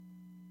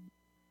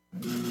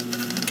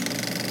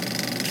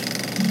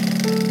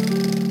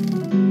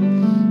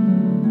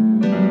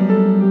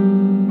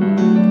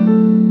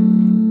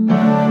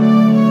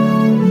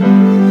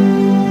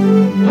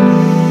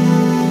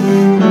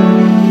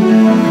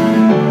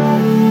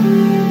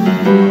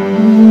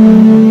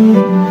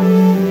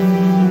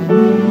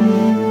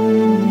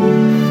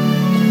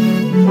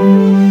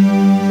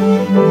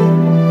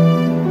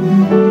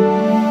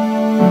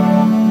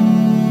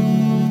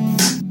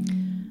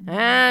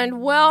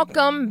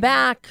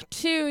back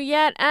to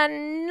yet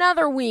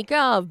another week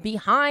of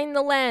Behind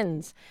the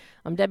Lens.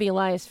 I'm Debbie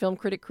Elias, film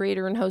critic,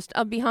 creator, and host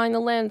of Behind the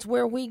Lens,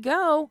 where we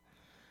go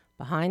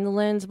behind the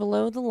lens,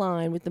 below the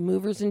line, with the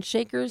movers and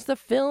shakers, the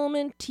film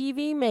and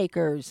TV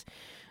makers,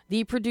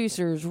 the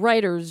producers,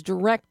 writers,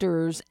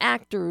 directors,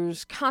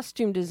 actors,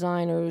 costume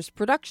designers,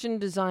 production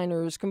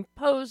designers,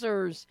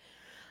 composers,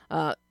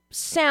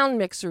 sound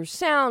mixers,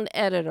 sound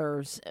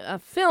editors,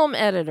 film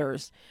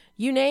editors,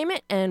 you name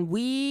it, and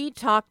we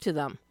talk to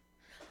them.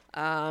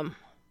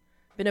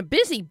 Been a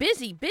busy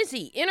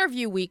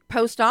interview week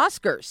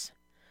post-Oscars.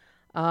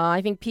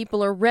 I think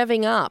people are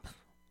revving up,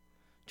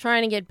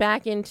 trying to get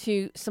back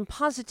into some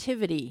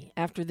positivity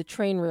after the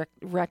train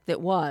wreck that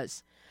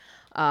was.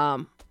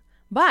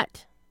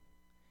 But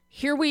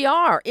here we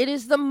are. It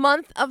is the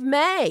month of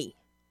May.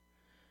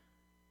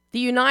 The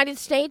United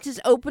States is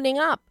opening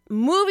up.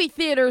 Movie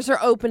theaters are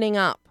opening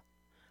up.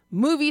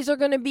 Movies are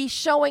going to be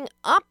showing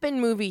up in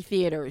movie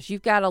theaters.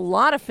 You've got a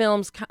lot of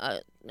films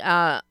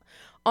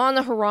on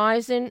the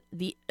horizon,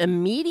 the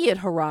immediate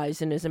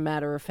horizon, as a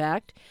matter of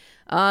fact,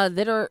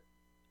 that are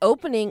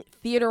opening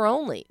theater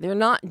only. They're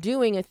not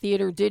doing a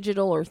theater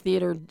digital or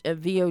theater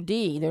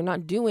VOD. They're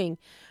not doing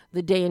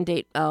the day and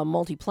date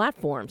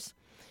multi-platforms.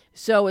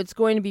 So it's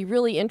going to be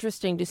really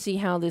interesting to see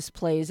how this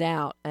plays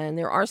out. And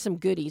there are some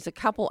goodies, a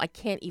couple I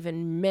can't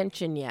even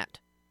mention yet,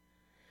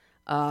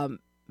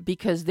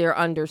 because they're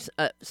under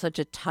such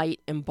a tight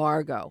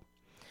embargo.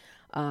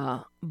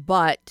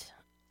 But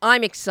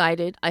I'm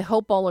excited. I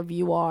hope all of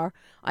you are.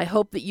 I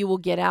hope that you will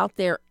get out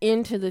there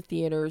into the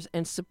theaters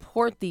and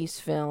support these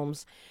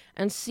films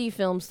and see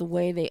films the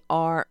way they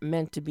are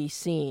meant to be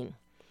seen.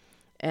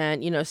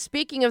 And,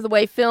 speaking of the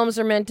way films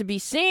are meant to be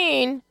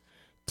seen,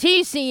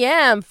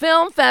 TCM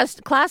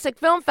Classic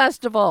Film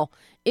Festival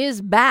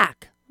is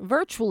back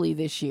virtually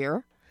this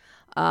year.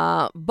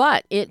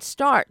 But it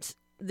starts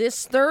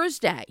this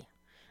Thursday,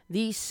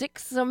 the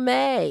 6th of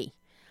May,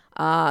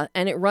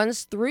 and it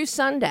runs through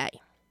Sunday.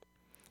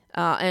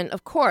 And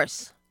of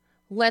course,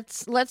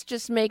 let's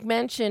just make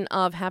mention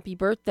of happy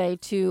birthday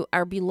to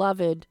our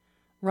beloved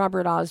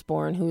Robert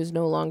Osborne, who is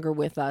no longer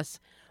with us,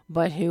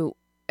 but who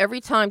every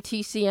time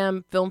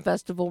TCM Film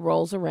Festival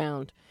rolls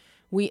around,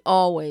 we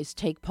always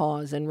take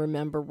pause and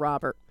remember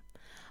Robert.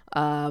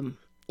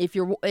 If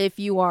you're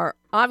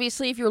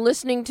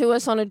listening to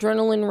us on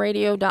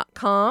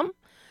adrenalineradio.com,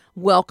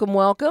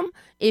 welcome.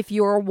 If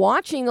you're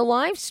watching the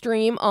live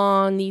stream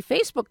on the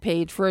Facebook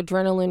page for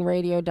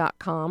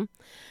adrenalineradio.com,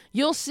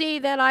 you'll see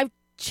that I've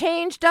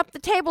changed up the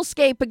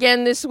tablescape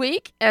again this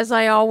week, as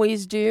I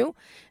always do,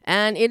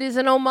 and it is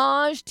an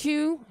homage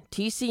to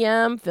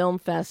TCM Film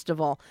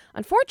Festival.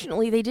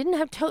 Unfortunately, they didn't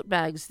have tote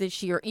bags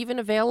this year, even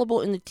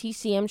available in the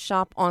TCM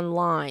shop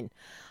online.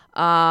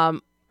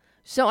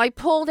 So I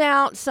pulled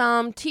out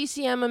some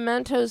TCM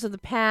mementos of the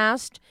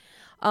past,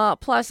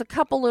 plus a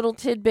couple little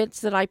tidbits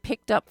that I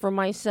picked up for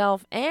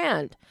myself,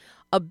 and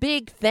a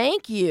big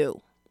thank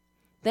you.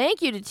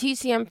 Thank you to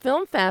TCM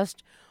Film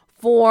Fest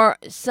for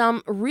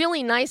some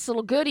really nice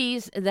little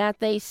goodies that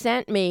they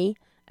sent me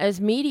as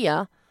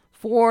media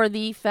for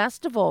the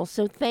festival.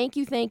 So thank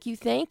you,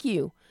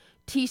 TCM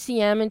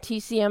and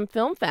TCM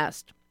Film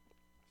Fest.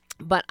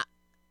 But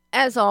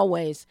as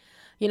always,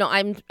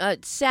 I'm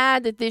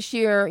sad that this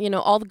year,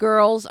 all the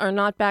girls are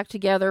not back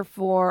together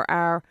for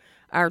our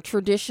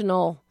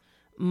traditional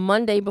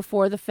Monday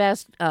before the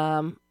fest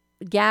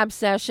gab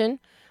session.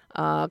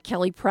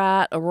 Kelly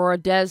Pratt, Aurora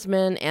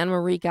Desmond,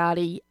 Anne-Marie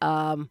Gotti.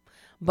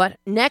 But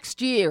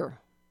next year,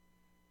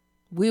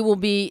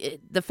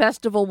 the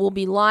festival will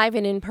be live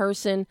and in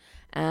person,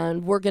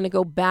 and we're going to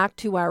go back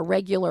to our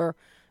regular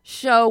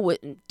show, with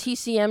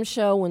TCM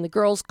show, when the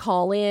girls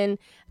call in,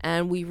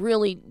 and we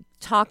really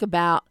talk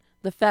about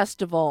the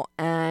festival,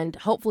 and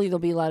hopefully there'll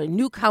be a lot of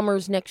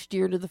newcomers next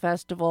year to the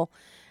festival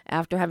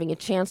after having a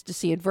chance to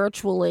see it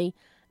virtually,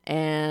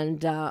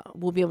 and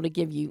we'll be able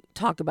to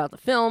talk about the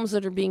films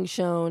that are being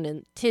shown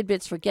and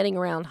tidbits for getting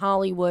around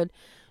Hollywood.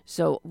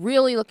 So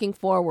really looking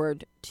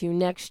forward to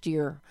next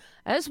year,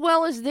 as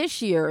well as this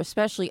year,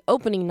 especially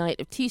opening night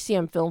of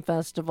TCM Film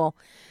Festival.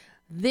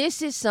 This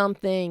is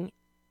something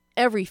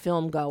every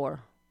film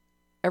goer,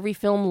 every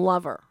film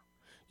lover,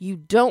 you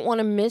don't want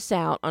to miss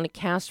out on a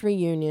cast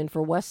reunion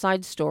for West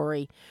Side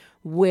Story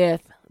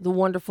with the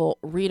wonderful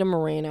Rita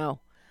Moreno.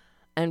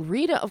 And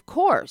Rita, of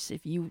course,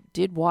 if you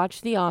did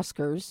watch the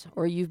Oscars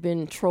or you've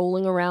been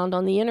trolling around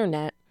on the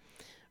internet,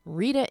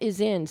 Rita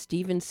is in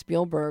Steven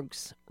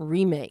Spielberg's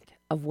remake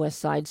of West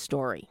Side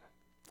Story.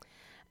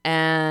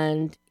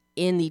 And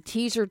in the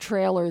teaser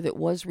trailer that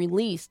was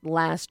released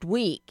last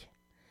week,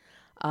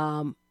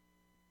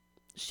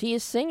 she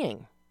is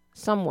singing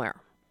somewhere.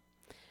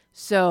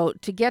 So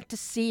to get to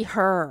see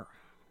her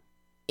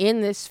in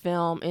this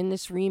film, in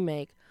this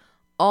remake,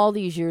 all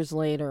these years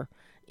later,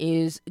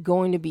 is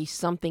going to be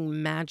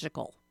something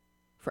magical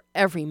for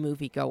every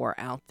moviegoer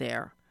out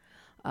there.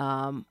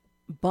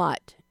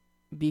 But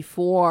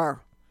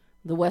before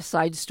the West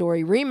Side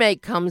Story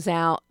remake comes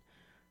out,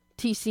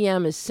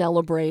 TCM is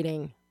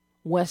celebrating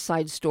West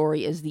Side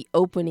Story as the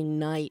opening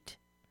night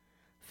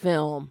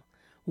film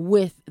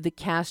with the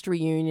cast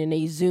reunion,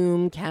 a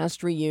Zoom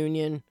cast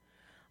reunion,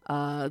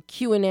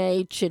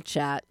 Q&A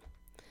chit-chat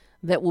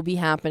that will be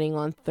happening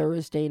on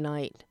Thursday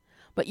night.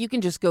 But you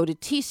can just go to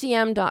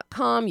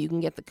tcm.com. You can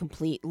get the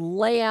complete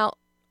layout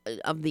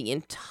of the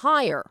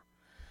entire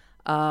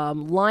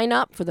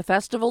lineup for the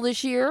festival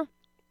this year.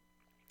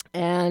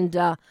 And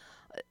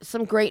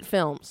some great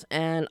films.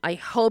 And I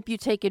hope you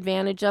take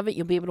advantage of it.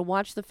 You'll be able to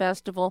watch the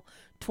festival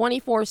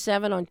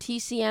 24/7 on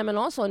TCM and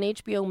also on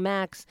HBO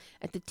Max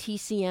at the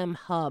TCM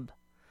Hub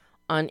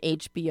on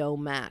HBO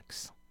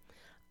Max.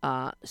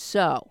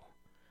 So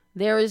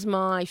there is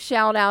my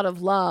shout out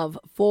of love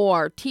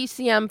for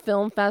TCM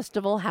Film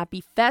Festival.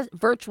 Happy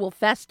virtual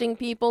festing,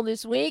 people,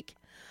 this week.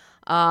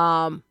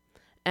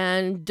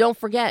 And don't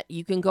forget,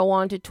 you can go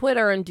on to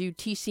Twitter and do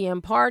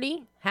TCM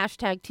Party,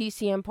 hashtag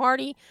TCM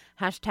Party,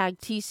 hashtag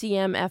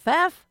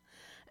TCMFF,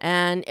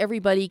 and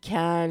everybody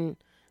can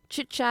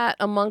chit-chat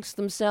amongst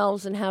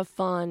themselves and have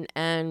fun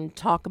and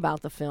talk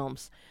about the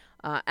films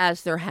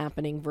as they're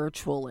happening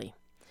virtually.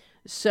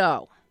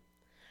 So,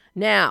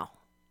 now,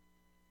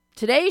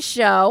 today's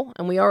show,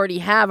 and we already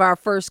have our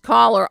first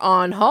caller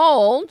on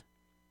hold.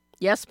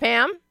 Yes,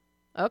 Pam?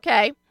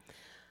 Okay.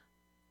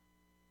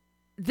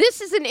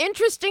 This is an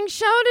interesting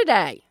show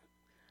today.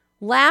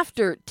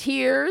 Laughter,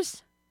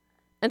 tears,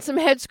 and some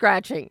head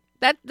scratching.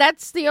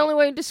 That's the only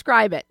way to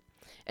describe it.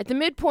 At the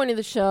midpoint of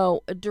the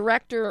show, a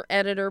director,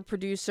 editor,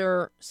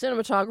 producer,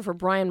 cinematographer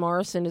Brian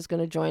Morrison is going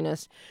to join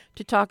us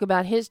to talk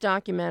about his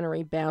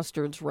documentary,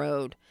 Bastards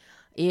Road.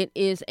 It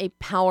is a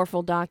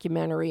powerful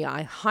documentary.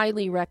 I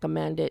highly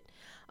recommend it.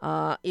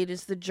 It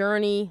is the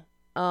journey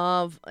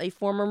of a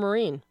former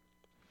Marine,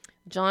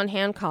 John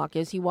Hancock,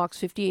 as he walks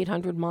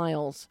 5,800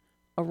 miles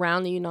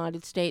around the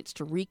United States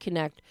to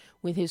reconnect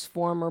with his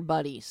former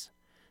buddies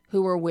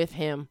who were with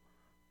him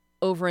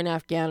over in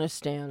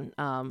Afghanistan.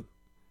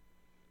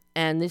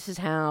 And this is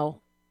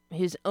how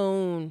his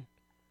own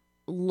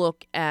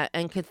look at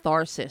and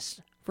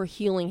catharsis for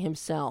healing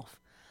himself.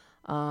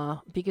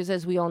 Because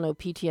as we all know,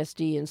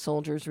 PTSD in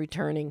soldiers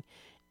returning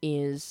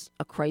is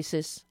a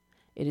crisis.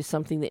 It is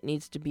something that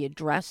needs to be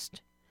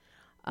addressed.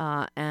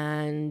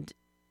 And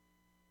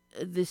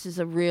this is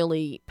a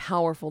really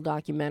powerful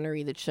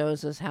documentary that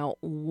shows us how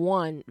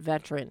one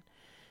veteran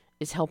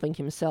is helping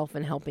himself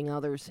and helping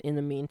others in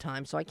the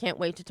meantime. So I can't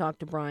wait to talk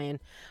to Brian.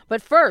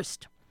 But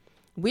first,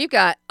 we've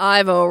got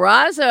Ivo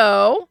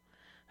Razzo,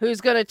 who's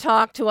going to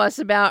talk to us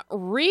about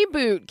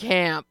Reboot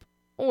Camp,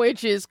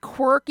 which is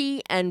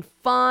quirky and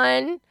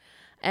fun.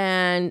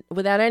 And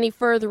without any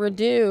further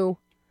ado,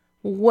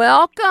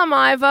 welcome,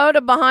 Ivo,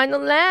 to Behind the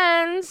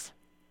Lens.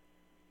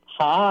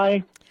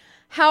 Hi.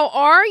 How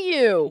are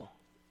you?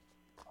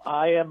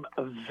 I am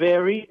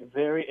very,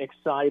 very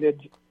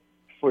excited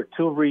for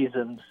two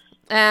reasons.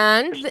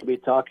 And First, to be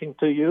talking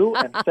to you,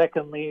 and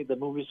secondly, the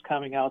movie's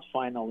coming out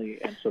finally,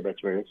 and so that's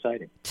very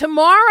exciting.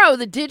 Tomorrow,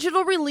 the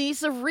digital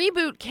release of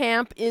Reboot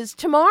Camp is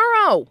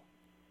tomorrow.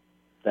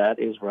 That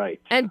is right.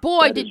 And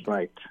boy, that is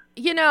right.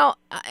 You know,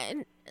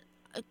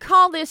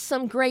 call this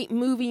some great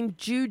movie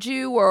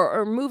juju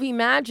or movie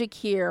magic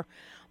here,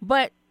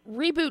 but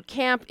Reboot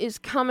Camp is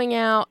coming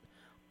out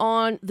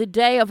on the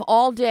day of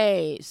all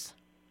days.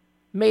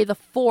 May the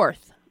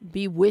 4th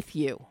be with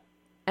you,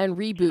 and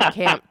Reboot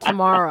Camp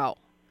tomorrow.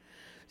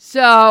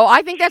 So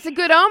I think that's a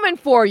good omen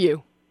for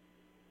you.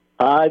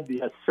 I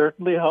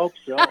certainly hope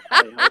so.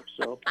 I hope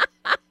so.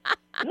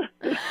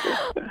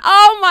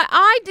 Oh my!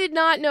 I did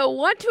not know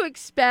what to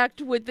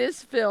expect with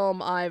this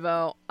film,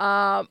 Ivo.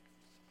 Oh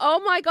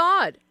my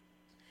God!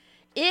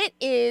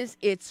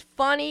 It's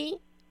funny,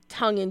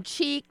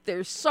 tongue-in-cheek.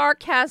 There's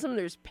sarcasm.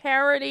 There's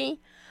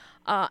parody,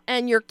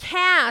 and your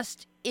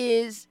cast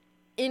is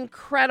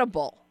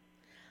incredible.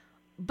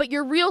 But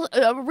a real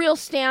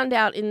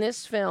standout in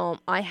this film,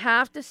 I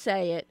have to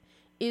say it,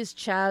 is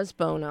Chaz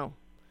Bono.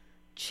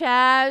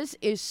 Chaz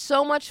is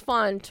so much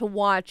fun to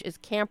watch as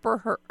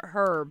Camper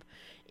Herb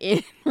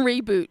in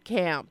Reboot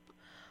Camp.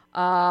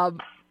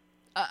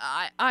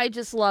 I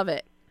just love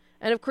it.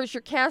 And of course,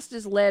 your cast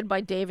is led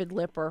by David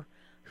Lipper,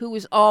 who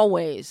is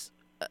always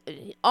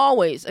a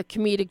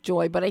comedic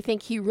joy, but I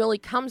think he really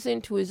comes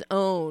into his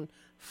own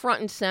front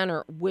and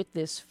center with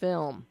this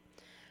film.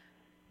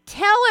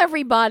 Tell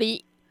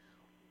everybody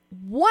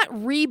what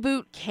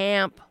Reboot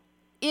Camp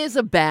is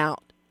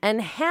about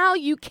and how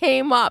you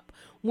came up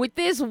with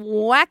this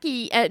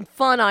wacky and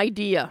fun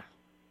idea.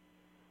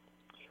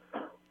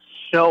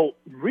 So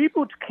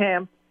Reboot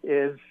Camp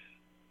is,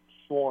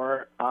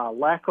 for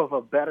lack of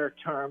a better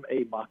term,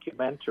 a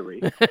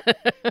mockumentary.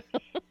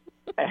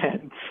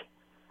 And,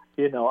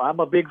 you know, I'm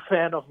a big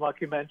fan of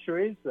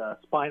mockumentaries,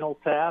 Spinal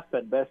Tap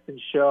and Best in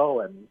Show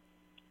and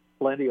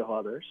plenty of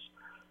others.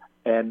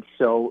 And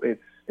so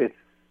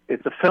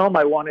it's a film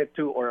I wanted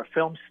to, or a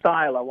film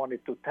style I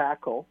wanted to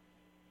tackle.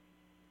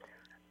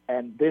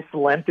 And this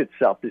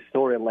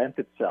story lent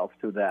itself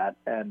to that.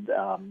 And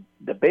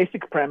the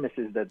basic premise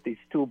is that these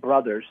two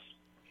brothers,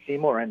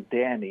 Seymour and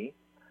Danny,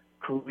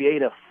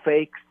 create a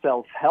fake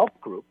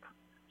self-help group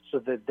so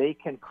that they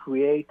can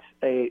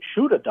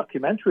shoot a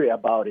documentary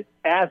about it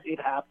as it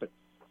happens.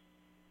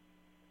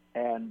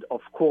 And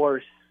of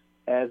course,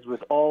 as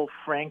with all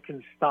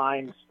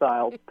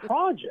Frankenstein-style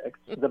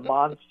projects, the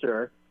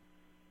monster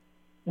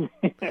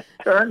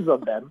turns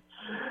on them,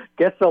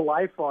 gets a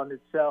life on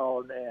its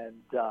own, and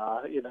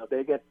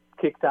they get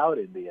kicked out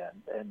in the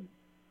end. And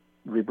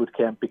Reboot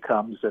Camp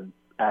becomes an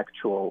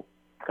actual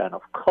kind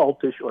of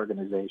cultish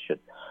organization.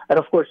 And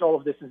of course, all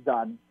of this is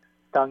done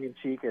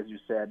tongue-in-cheek, as you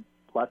said,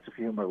 lots of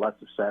humor,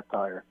 lots of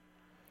satire,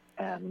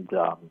 and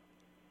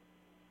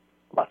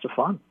lots of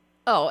fun.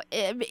 Oh,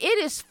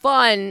 it is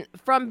fun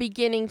from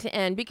beginning to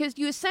end because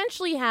you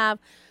essentially have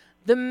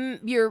a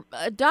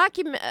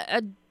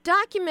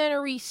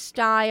documentary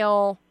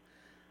style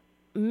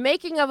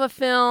making of a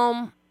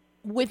film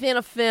within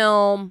a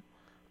film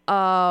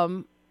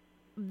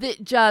that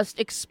just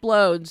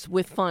explodes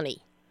with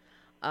funny.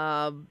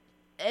 And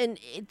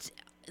it's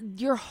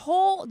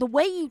the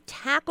way you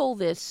tackle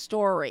this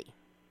story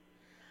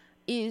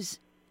is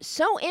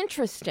so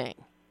interesting.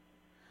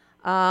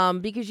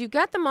 Because you've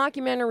got the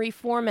mockumentary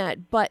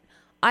format, but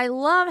I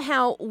love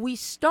how we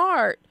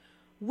start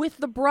with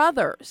the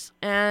brothers.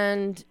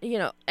 And,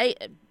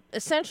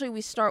 essentially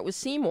we start with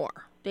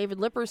Seymour, David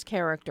Lipper's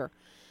character.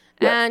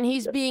 Yeah. And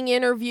he's being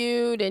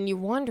interviewed, and you're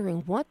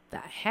wondering, what the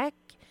heck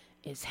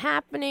is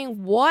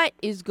happening? What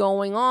is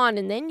going on?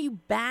 And then you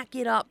back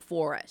it up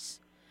for us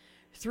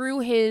through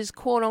his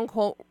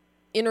quote-unquote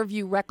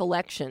interview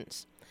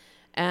recollections.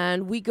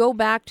 And we go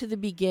back to the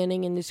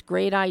beginning and this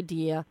great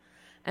idea.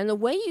 And the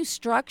way you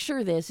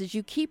structure this is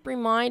you keep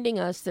reminding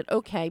us that,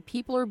 okay,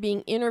 people are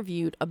being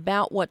interviewed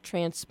about what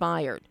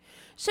transpired.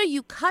 So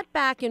you cut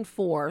back and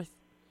forth.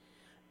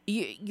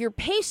 Your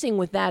pacing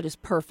with that is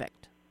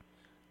perfect.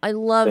 I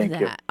love Thank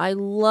that. You. I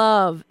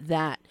love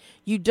that.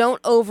 You don't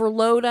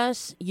overload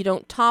us. You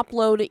don't top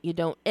load it. You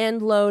don't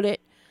end load it.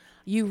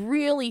 You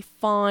really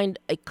find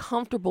a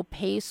comfortable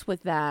pace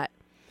with that.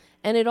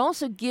 And it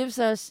also gives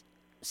us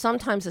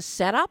sometimes a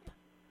setup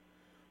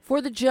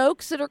for the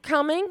jokes that are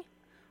coming,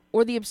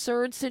 or the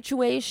absurd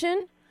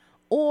situation,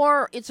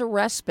 or it's a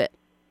respite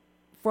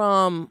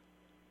from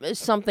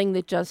something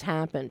that just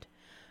happened.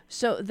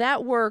 So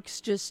that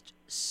works just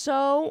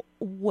so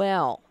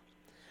well.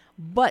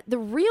 But the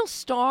real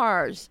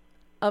stars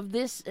of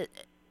this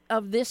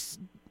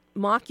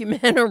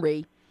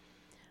mockumentary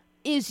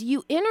is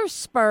you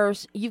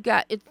intersperse, you've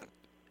got,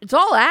 it's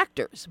all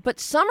actors, but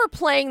some are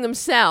playing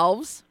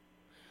themselves.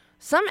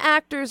 Some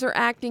actors are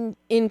acting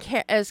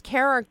as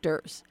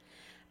characters.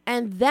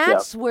 And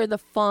that's where the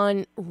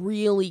fun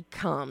really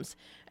comes.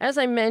 As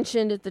I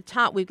mentioned at the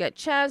top, we've got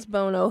Chaz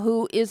Bono,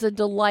 who is a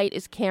delight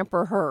as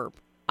Camper Herb.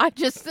 And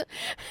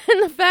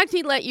the fact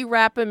he let you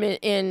wrap him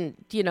in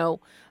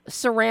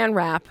saran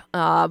wrap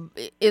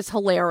is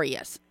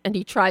hilarious. And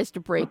he tries to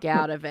break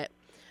out of it.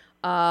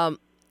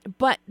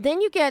 But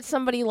then you get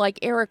somebody like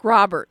Eric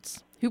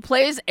Roberts, who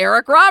plays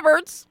Eric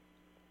Roberts.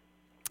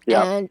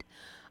 Yeah. And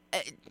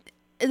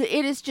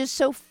it is just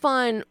so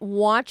fun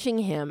watching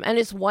him. And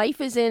his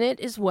wife is in it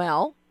as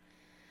well.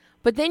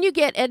 But then you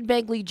get Ed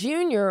Begley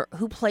Jr.,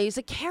 who plays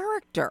a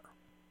character,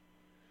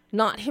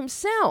 not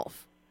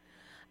himself.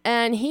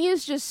 And he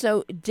is just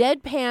so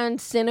deadpan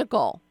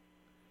cynical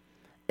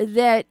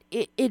that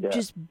it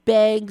just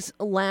begs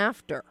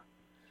laughter.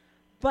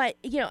 But,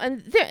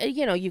 and there,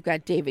 you've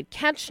got David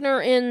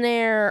Ketchner in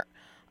there.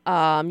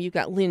 You've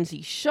got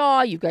Lindsay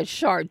Shaw. You've got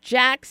Shar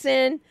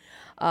Jackson.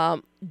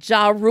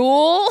 Ja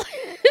Rule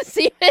is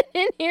even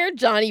in here.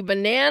 Johnny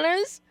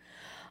Bananas.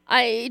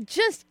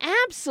 Just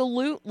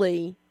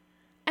absolutely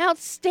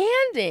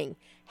outstanding.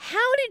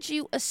 How did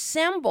you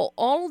assemble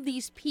all of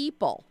these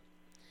people?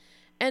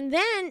 And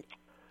then,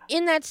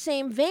 in that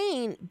same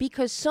vein,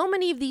 because so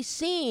many of these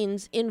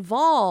scenes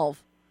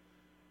involve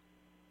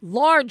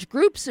large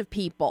groups of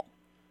people,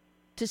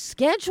 to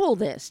schedule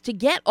this, to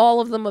get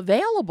all of them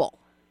available.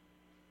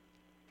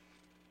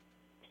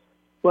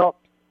 Well,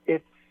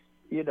 it's,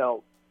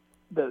 the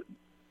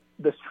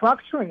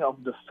structuring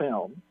of the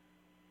film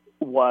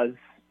was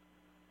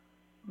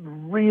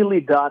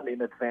really done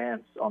in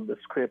advance on the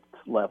script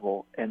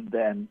level, and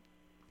then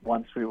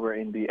once we were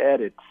in the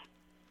edit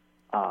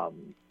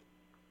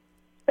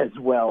as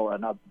well,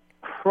 and I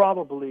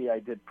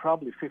did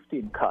probably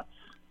 15 cuts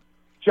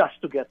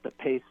just to get the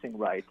pacing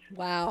right.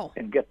 Wow.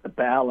 And get the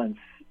balance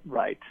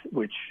right,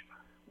 which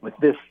with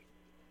this,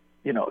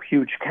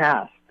 huge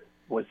cast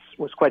was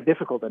quite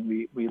difficult,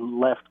 and we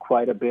left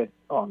quite a bit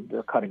on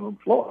the cutting room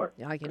floor.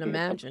 Yeah, I can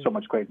imagine. So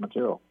much great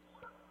material.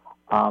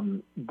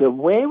 The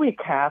way we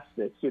cast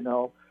this,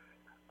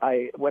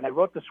 when I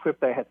wrote the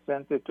script, I had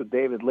sent it to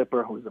David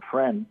Lipper, who's a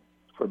friend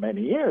for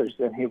many years,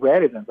 and he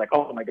read it and was like,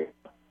 "Oh my God,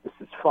 this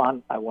is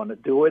fun! I want to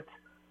do it."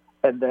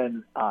 And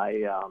then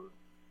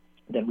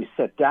then we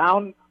sat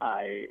down.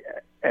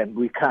 And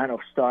we kind of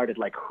started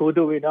like, who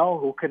do we know?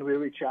 Who can we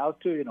reach out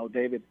to?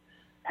 David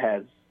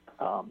has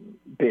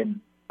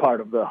been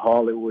part of the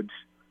Hollywood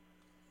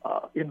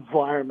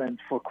environment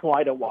for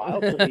quite a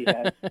while, so he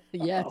has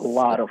yes. a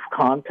lot of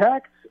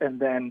contacts. And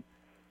then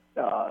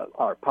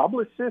our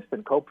publicist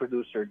and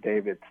co-producer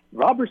David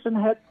Robertson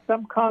had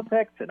some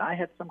contacts, and I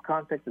had some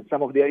contacts, and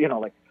some of the,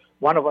 like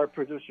one of our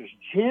producers,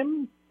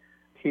 Jim,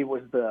 he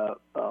was the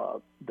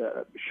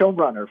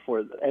showrunner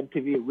for the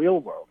MTV Real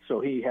World. So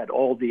he had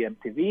all the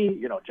MTV,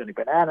 you know, Johnny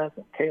Bananas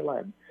and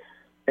Kayla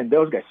and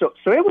those guys. So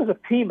it was a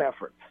team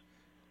effort.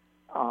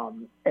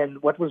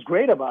 And what was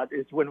great about it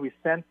is when we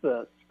sent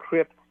the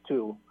script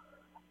to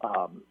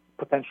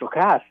potential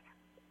cast,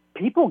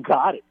 people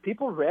got it.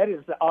 People read it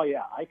and said, oh,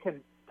 yeah, I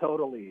can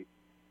totally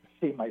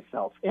see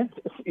myself in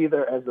this,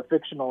 either as a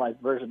fictionalized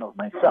version of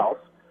myself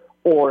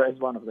or as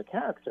one of the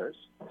characters.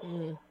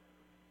 Mm.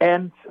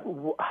 And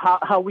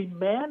how we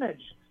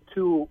managed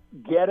to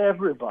get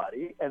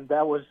everybody, and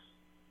that was,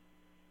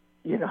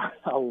 you know,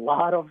 a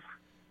lot of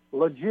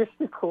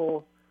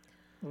logistical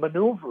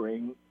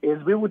maneuvering,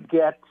 is we would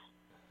get,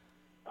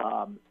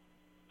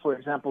 for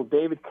example,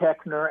 David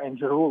Koechner and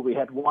Jarul, we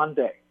had one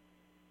day.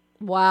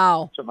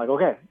 Wow. So I'm like,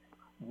 okay,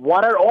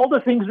 what are all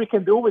the things we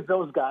can do with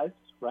those guys,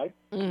 right?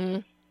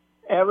 Mm-hmm.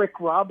 Eric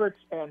Roberts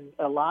and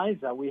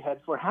Eliza, we had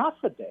for half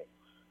a day.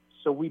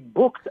 So we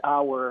booked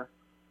our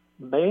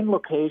main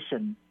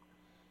location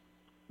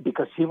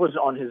because he was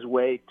on his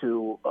way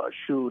to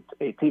shoot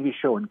a TV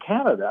show in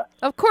Canada.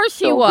 Of course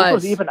he was. was. This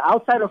was even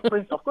outside of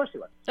of course he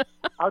was.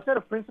 Outside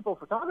of principal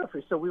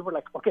photography. So we were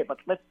like, okay, but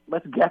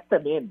let's get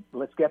them in.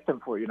 Let's get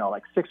them for, you know,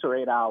 like 6 or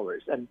 8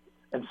 hours. And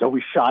so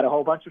we shot a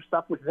whole bunch of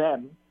stuff with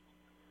them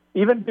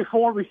even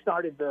before we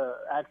started the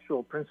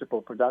actual principal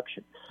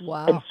production.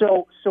 Wow. And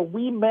so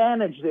we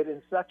managed it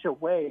in such a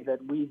way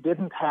that we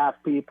didn't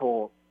have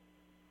people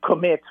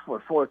commit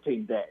for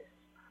 14 days.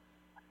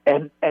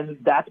 And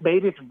that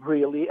made it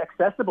really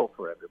accessible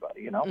for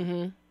everybody, you know?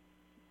 Mm-hmm.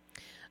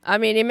 I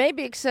mean, it may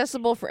be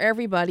accessible for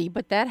everybody,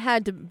 but that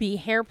had to be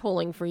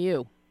hair-pulling for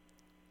you.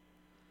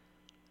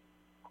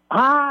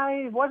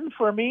 It wasn't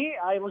for me.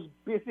 I was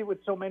busy with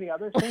so many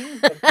other things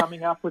and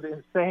coming up with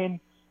insane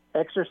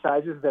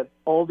exercises that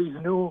all these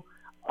new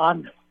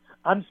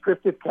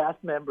unscripted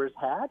cast members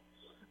had.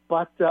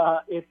 But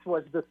it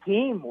was, the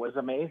team was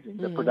amazing.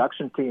 The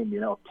production team, you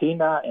know,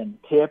 Tina and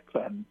Tip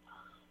and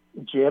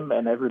Jim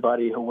and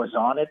everybody who was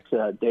on it,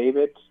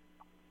 David,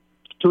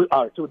 two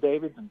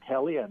Davids and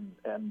Kelly, and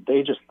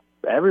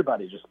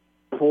everybody just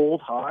pulled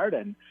hard,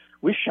 and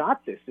we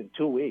shot this in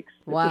 2 weeks.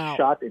 Wow. It was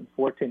shot in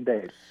 14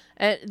 days.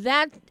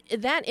 That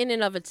in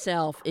and of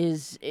itself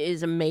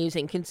is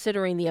amazing,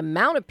 considering the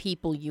amount of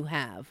people you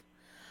have.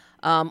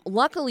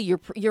 Luckily,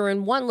 you're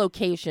in one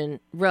location,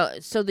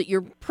 so that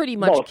you're pretty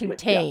much mostly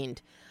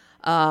contained,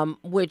 yeah.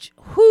 Which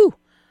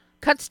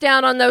cuts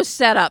down on those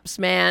setups,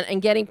 man,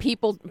 and getting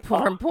people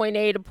from point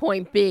A to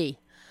point B.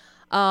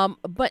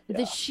 But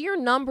the sheer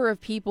number of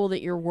people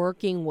that you're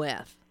working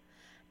with,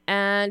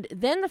 and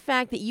then the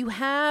fact that you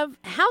have,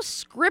 how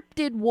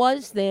scripted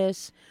was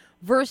this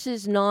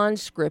versus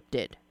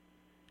non-scripted,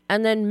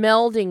 and then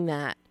melding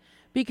that.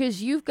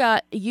 Because you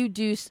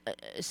do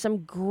some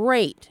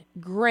great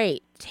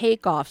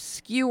takeoff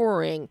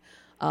skewering,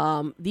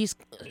 these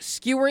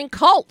skewering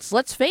cults,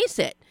 let's face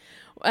it.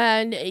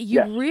 And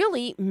you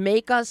really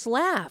make us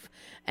laugh.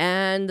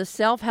 And the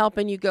self-help,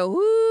 and you go,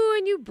 ooh,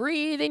 and you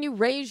breathe, and you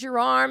raise your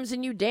arms,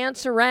 and you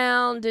dance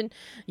around, and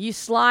you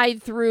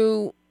slide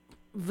through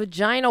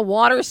vagina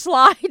water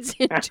slides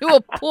into a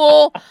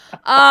pool.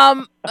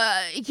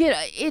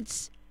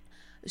 It's...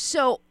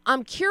 So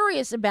I'm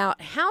curious about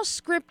how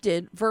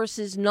scripted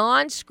versus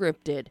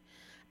non-scripted,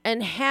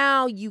 and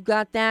how you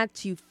got that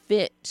to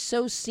fit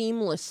so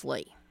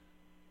seamlessly.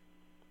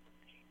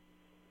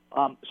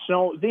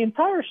 So the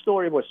entire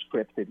story was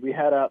scripted. We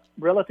had a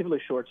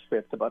relatively short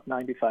script, about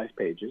 95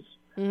 pages,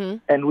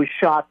 and we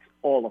shot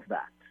all of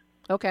that.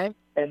 Okay.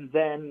 And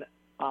then,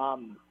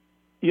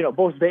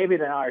 both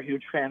David and I are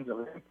huge fans of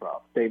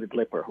improv. David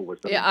Lipper, who was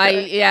the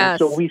yes.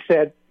 So we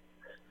said,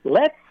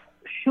 let's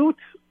shoot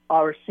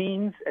our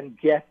scenes and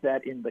get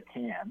that in the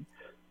can,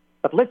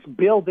 but let's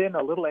build in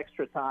a little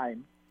extra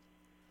time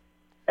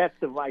at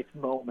the right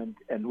moment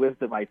and with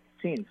the right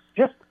scenes.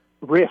 Just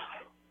riff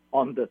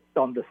on the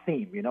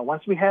theme,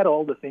 once we had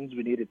all the things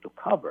we needed to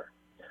cover.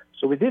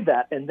 So we did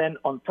that, and then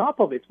on top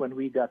of it, when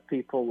we got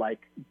people like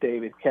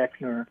David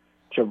Koechner,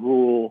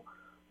 Jarul,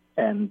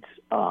 and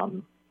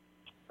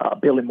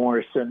Billy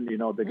Morrison, the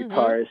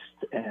guitarist,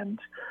 and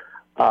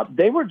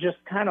they were just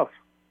kind of,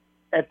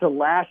 at the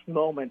last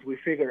moment, we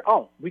figured,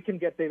 we can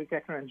get David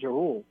Koechner and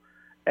Jarul.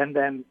 And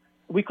then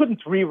we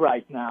couldn't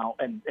rewrite now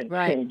and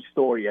change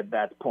story at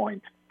that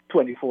point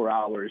 24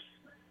 hours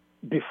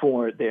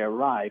before they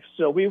arrive.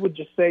 So we would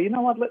just say, you know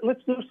what,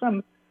 let's do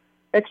some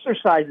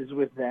exercises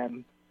with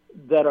them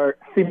that are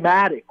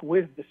thematic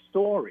with the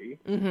story.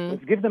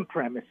 Let's give them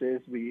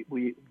premises.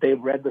 They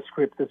read the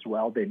script as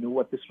well. They knew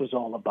what this was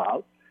all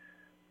about.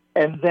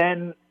 And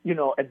then,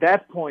 at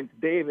that point,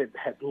 David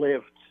had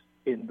lived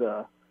in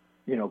the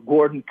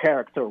Gordon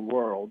character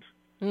world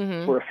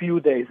for a few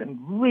days and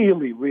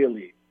really,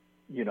 really,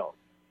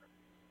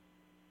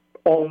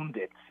 owned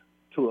it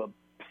to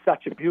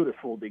such a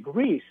beautiful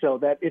degree, so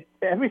that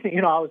everything,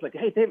 I was like,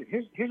 hey, David,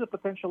 here's a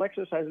potential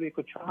exercise we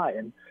could try.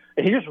 And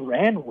he just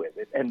ran with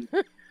it. And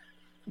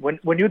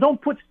when you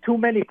don't put too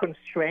many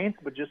constraints,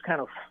 but just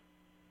kind of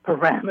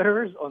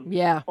parameters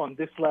on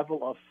this level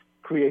of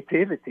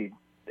creativity,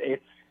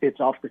 it's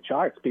off the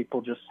charts.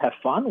 People just have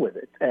fun with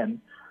it, and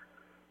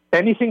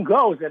anything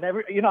goes. And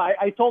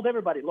I told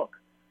everybody, look,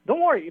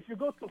 don't worry. If you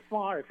go too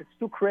far, if it's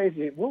too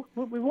crazy,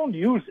 we won't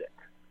use it.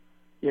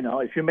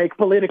 If you make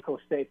political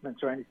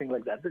statements or anything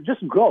like that,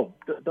 just go.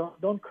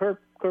 Don't curb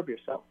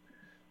yourself.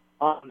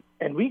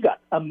 And we got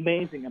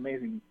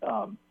amazing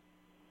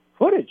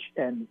footage.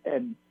 And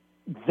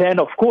then,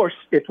 of course,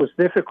 it was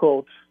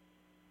difficult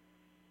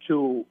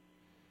to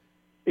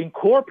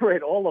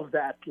incorporate all of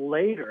that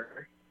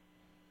later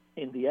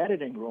in the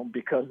editing room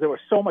because there was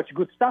so much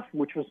good stuff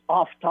which was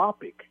off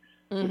topic,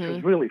 which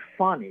was really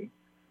funny.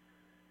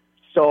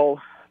 So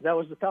that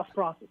was a tough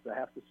process, I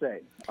have to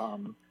say,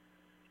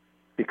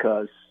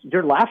 because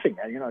you're laughing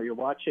at, you're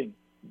watching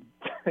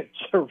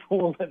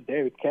Jerul and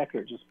David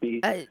Koechner just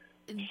be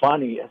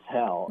funny as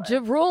hell.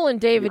 Jerul and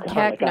David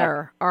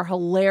Koechner are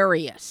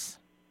hilarious.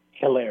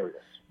 Hilarious.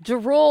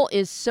 Jerul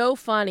is so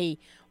funny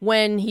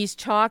when he's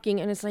talking,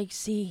 and it's like,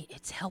 see,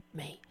 it's helped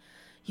me.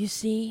 You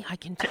see, I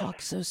can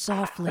talk so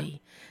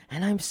softly,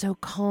 and I'm so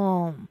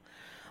calm.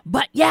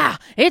 But yeah,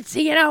 it's,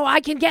 I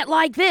can get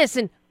like this,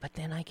 but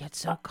then I get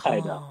so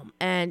calm.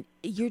 And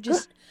you're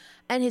just,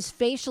 and his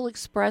facial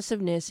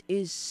expressiveness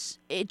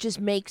it just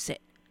makes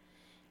it.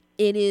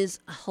 It is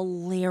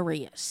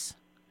hilarious.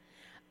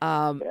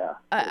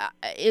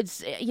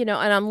 It's, and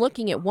I'm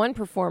looking at one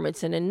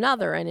performance and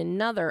another,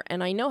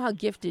 and I know how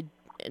gifted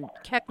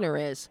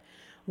Koechner is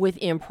with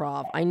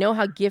improv. I know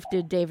how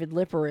gifted David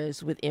Lipper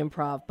is with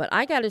improv, but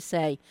I got to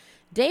say,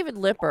 David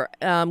Lipper,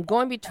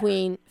 going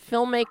between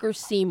filmmaker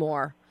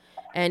Seymour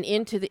and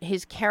into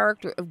his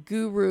character of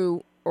Guru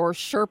or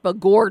Sherpa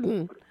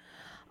Gordon,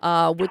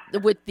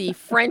 with the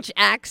French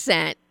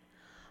accent,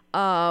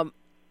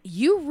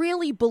 you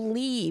really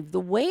believe the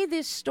way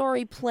this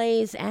story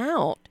plays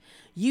out.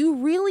 You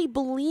really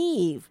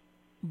believe,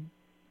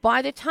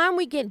 by the time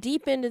we get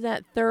deep into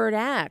that third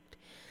act,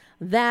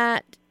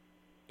 that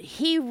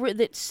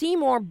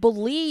Seymour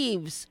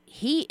believes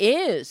he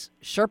is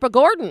Sherpa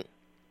Gordon.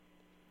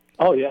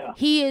 Oh yeah,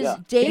 he is. Yeah.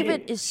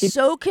 David is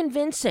so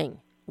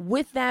convincing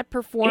with that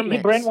performance.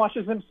 He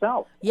brainwashes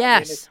himself.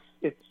 Yes,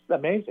 it's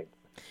amazing.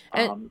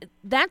 And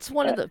that's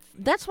one of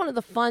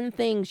the fun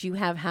things you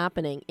have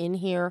happening in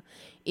here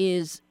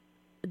is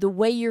the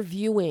way you're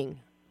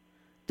viewing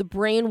the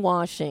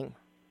brainwashing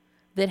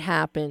that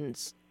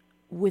happens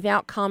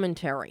without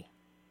commentary.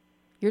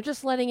 You're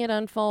just letting it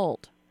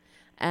unfold.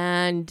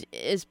 And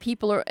as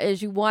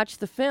you watch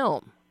the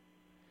film,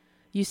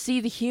 you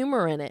see the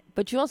humor in it,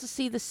 but you also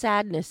see the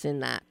sadness in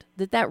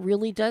that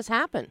really does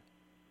happen.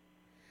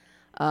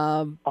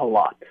 A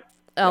lot.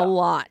 A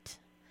lot.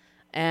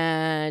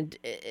 And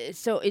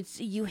so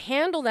you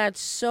handle that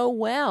so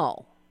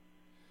well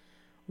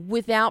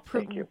without,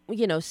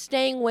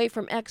 staying away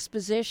from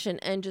exposition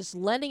and just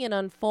letting it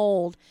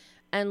unfold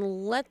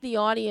and let the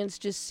audience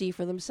just see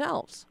for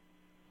themselves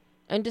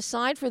and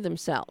decide for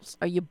themselves.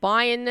 Are you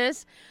buying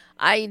this?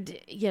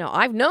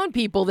 I've known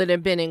people that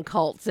have been in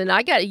cults, and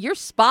you're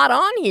spot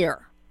on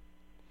here.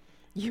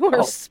 You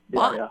are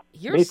spot. Yeah.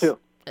 You're Me too.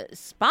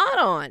 Spot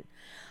on.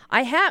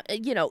 I have,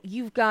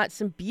 you've got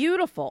some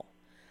beautiful,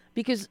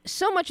 because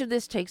so much of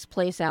this takes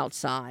place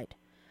outside.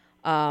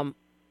 I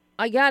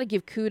got to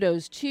give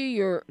kudos to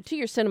your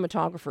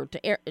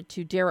cinematographer,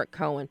 to Derek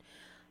Cohen.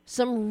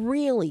 Some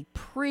really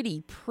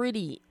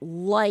pretty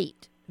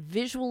light,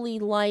 visually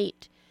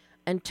light,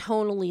 and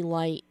tonally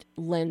light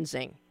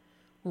lensing.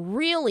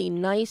 Really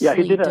nicely done.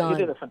 Yeah, he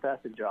did a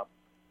fantastic job.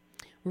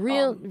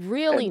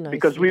 Really nice.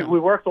 Because we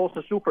worked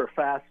also super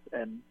fast,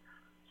 and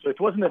so it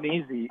wasn't an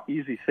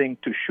easy thing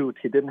to shoot.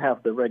 He didn't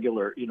have the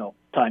regular,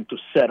 time to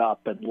set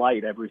up and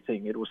light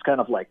everything. It was kind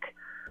of like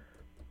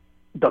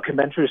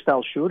documentary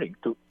style shooting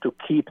to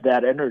keep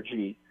that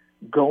energy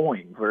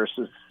going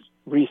versus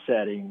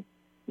resetting,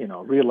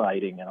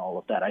 relighting and all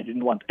of that. I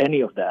didn't want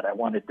any of that. I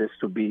wanted this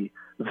to be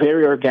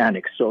very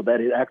organic so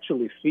that it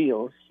actually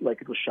feels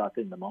like it was shot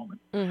in the moment.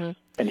 Mm-hmm.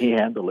 And he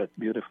handled it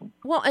beautifully.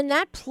 Well, and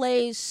that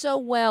plays so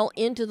well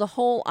into the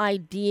whole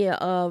idea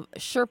of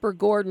Sherpa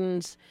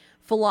Gordon's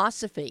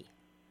philosophy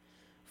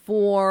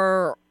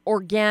for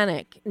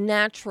organic,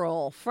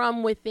 natural,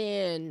 from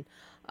within.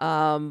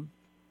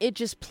 It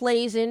just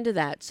plays into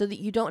that so that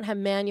you don't have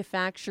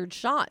manufactured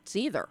shots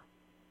either.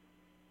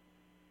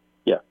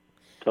 Yeah,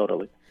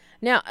 totally.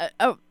 Now,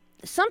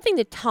 something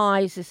that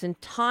ties this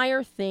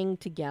entire thing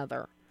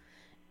together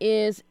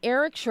is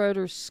Eric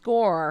Schroeder's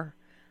score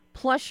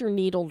plus your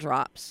needle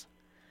drops.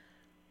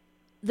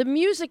 The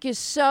music is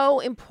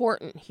so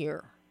important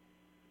here.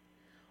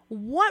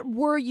 What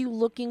were you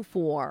looking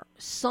for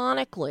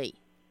sonically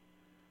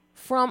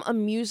from a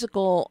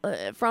musical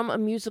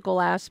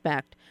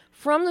aspect,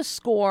 from the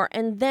score,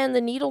 and then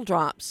the needle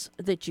drops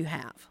that you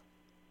have?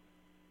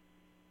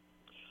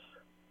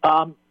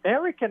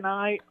 Eric and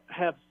I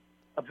have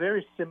a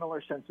very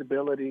similar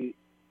sensibility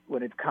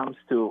when it comes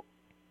to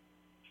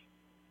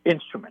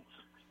instruments.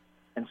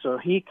 And so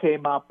he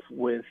came up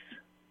with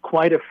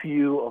quite a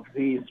few of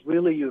these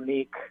really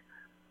unique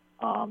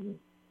kind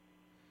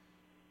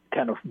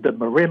of the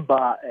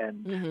marimba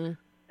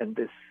and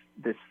this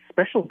this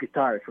special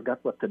guitar. I forgot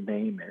what the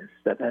name is.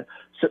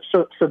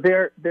 So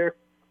they're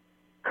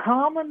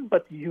common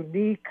but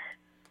unique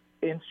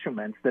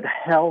instruments that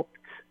helped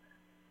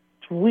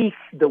tweak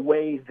the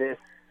way this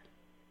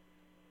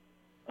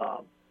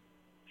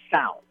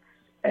sounds,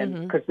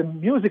 and because the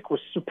music was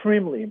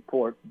supremely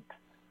important,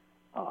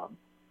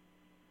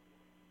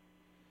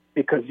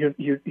 because you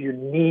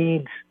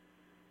need,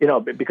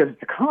 because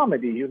it's a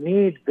comedy, you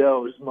need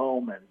those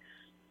moments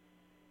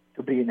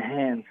to be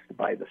enhanced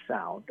by the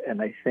sound,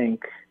 and I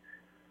think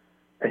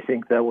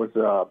that was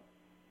the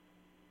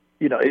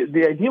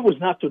idea was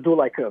not to do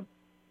like a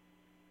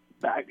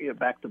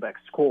back-to-back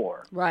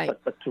score, right?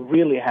 But to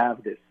really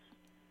have this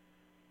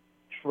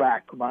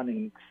track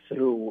running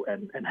through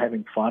and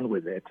having fun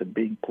with it and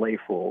being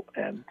playful,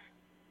 and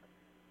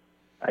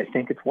I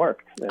think it's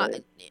worked.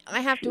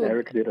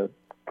 Eric did a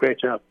great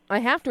job. I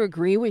have to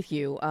agree with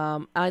you.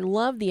 I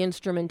love the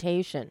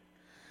instrumentation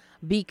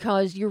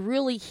because you're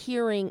really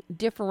hearing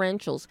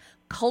differentials,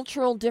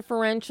 cultural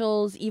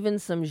differentials, even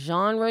some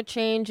genre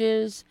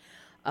changes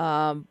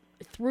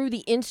through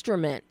the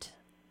instruments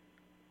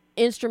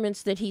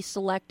that he's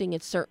selecting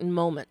at certain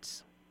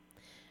moments.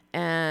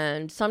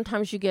 And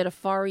sometimes you get a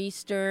Far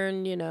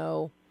Eastern,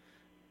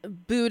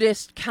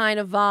 Buddhist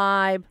kind of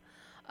vibe.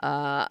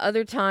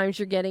 Other times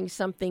you're getting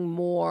something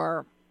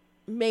more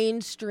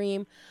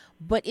mainstream.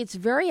 But it's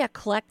very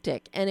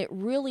eclectic, and it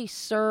really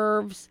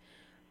serves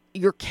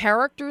your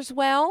characters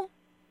well,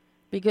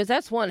 because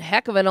that's one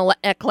heck of an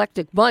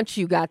eclectic bunch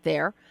you got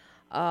there.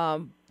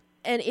 And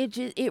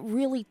it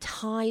really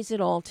ties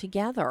it all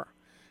together.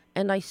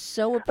 And I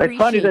so appreciate that. It's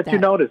funny that you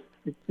noticed.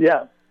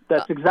 Yeah.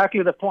 That's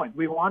exactly the point.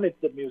 We wanted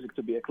the music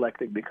to be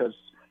eclectic because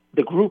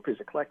the group is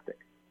eclectic.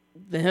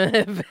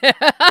 That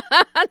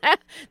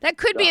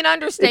could be an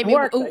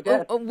understatement.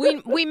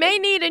 We may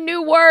need a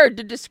new word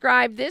to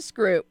describe this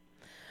group.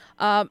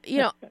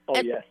 Yes.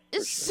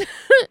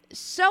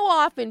 So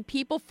often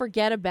people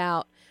forget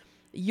about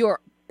your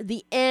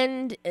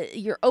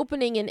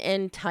opening and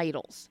end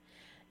titles.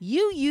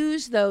 You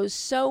use those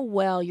so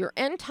well. Your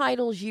end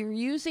titles, you're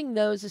using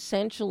those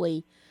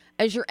essentially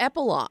as your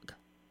epilogue.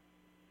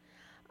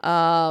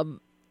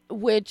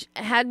 Which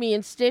had me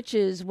in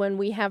stitches when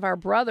we have our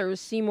brothers,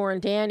 Seymour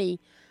and Danny,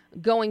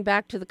 going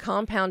back to the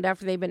compound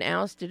after they've been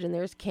ousted, and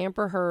there's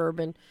Camper Herb,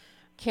 and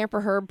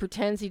Camper Herb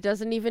pretends he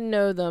doesn't even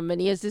know them, and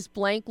he has this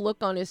blank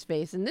look on his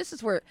face. And this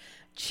is where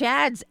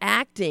Chaz's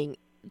acting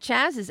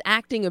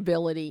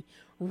ability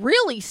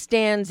really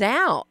stands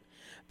out,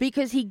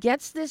 because he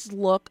gets this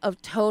look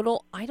of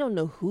total, I don't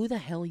know who the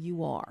hell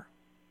you are.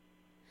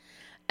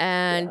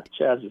 And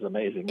Chaz is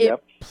amazing.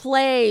 It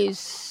plays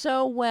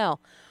so well.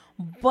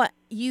 But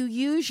you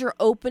use your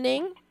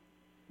opening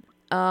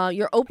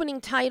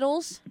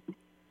titles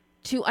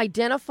to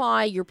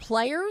identify your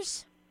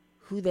players,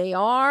 who they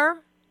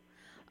are,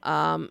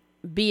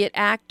 be it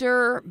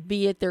actor,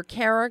 be it their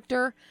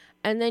character,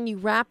 and then you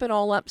wrap it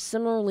all up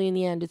similarly in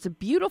the end. It's a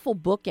beautiful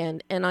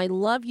bookend, and I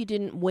love you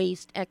didn't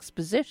waste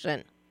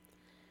exposition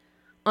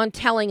on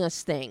telling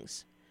us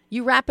things.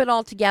 You wrap it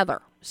all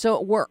together,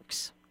 so it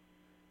works.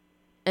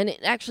 And it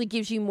actually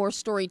gives you more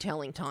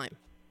storytelling time.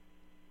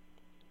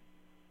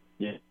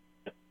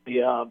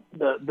 Yeah,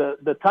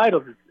 the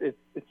title, it's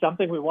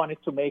something we wanted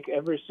to make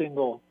every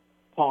single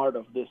part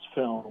of this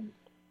film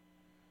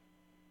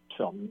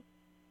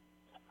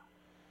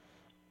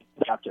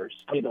chapters.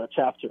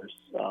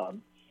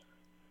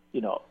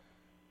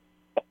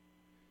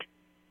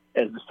 As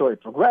the story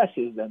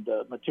progresses and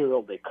the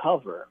material they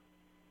cover,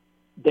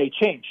 they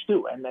change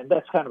too, and then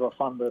that's kind of a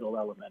fun little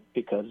element,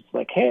 because it's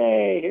like,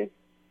 hey,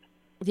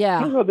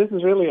 here's what this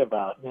is really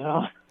about,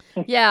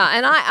 Yeah,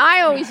 and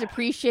I always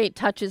appreciate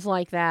touches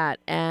like that,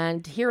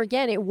 and here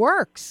again, it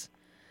works.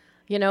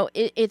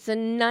 It's a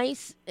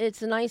nice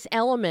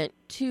element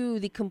to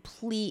the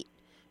complete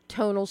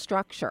tonal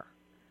structure,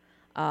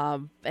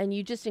 and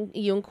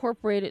you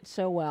incorporate it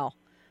so well.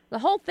 The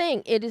whole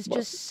thing, it is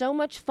just so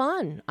much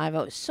fun,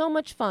 Ivo. So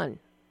much fun.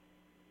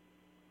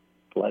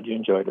 Glad you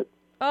enjoyed it.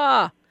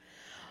 Well,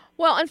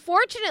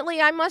 unfortunately,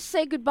 I must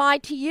say goodbye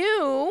to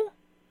you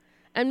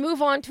and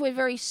move on to a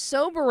very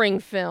sobering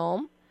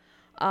film.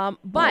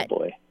 But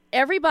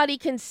everybody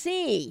can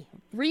see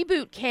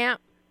Reboot Camp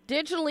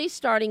digitally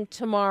starting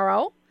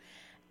tomorrow.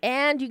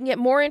 And you can get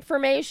more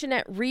information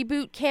at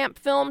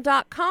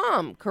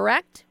rebootcampfilm.com,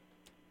 correct?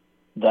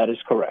 That is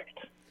correct.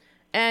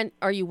 And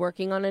are you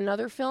working on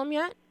another film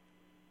yet?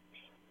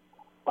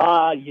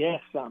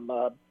 Yes, I'm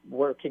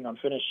working on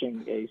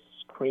finishing a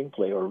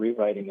screenplay or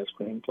rewriting a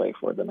screenplay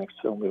for the next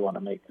film we want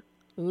to make.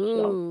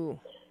 Ooh.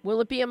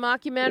 Will it be a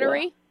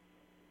mockumentary? Yeah.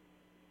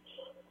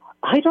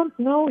 I don't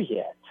know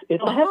yet.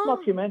 It'll have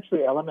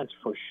documentary elements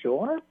for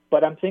sure,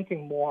 but I'm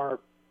thinking more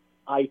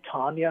I,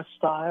 Tonya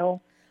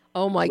style.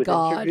 Oh, my with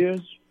God.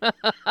 Interviews.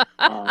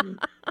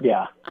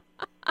 Yeah.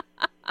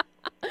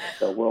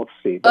 So we'll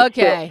see. But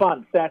okay. Still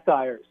fun.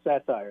 Satire,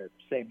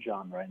 same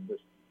genre in this.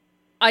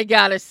 I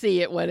got to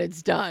see it when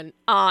it's done.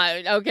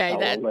 Okay.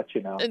 I'll let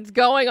you know. It's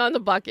going on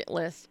the bucket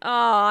list.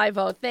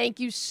 Ivo,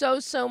 thank you so,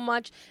 so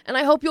much. And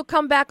I hope you'll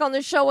come back on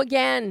the show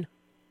again.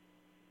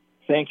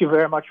 Thank you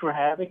very much for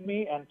having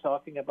me and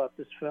talking about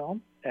this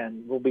film,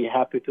 and we'll be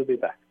happy to be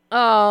back.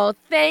 Oh,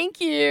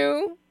 thank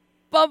you.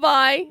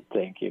 Bye-bye.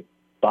 Thank you.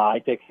 Bye.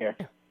 Take care.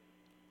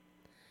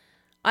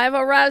 Ivo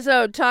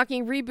Razzo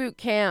talking Reboot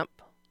Camp.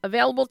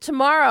 Available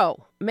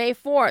tomorrow, May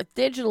 4th,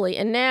 digitally.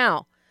 And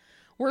now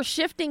we're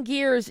shifting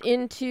gears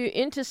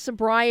into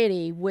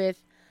sobriety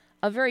with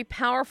a very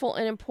powerful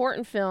and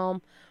important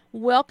film.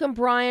 Welcome,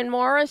 Brian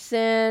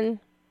Morrison.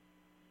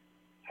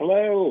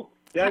 Hello,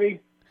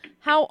 Debbie.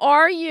 How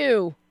are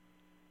you?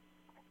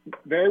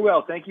 Very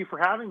well. Thank you for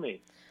having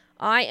me.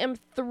 I am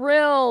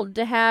thrilled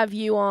to have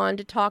you on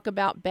to talk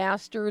about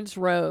Bastards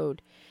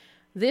Road.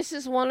 This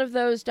is one of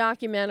those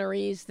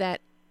documentaries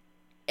that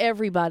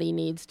everybody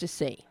needs to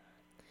see.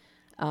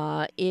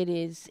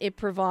 It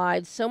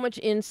provides so much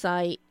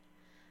insight,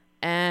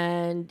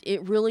 and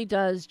it really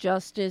does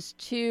justice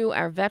to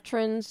our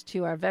veterans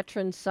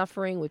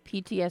suffering with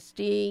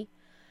PTSD.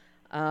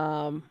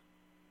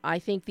 I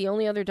think the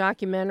only other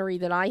documentary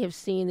that I have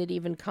seen that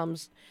even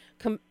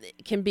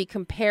can be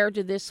compared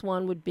to this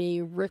one would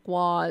be Rick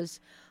Waugh's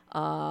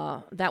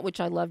That Which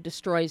I Love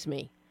Destroys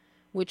Me,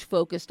 which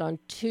focused on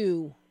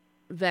two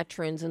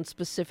veterans and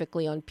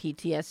specifically on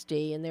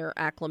PTSD and their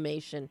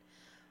acclimation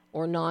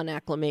or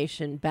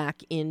non-acclimation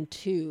back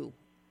into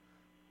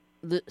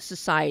the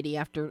society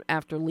after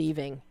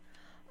leaving.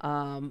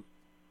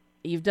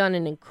 You've done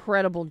an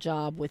incredible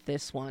job with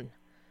this one.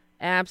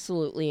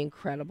 Absolutely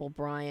incredible,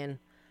 Brian.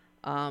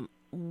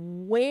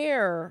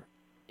 Where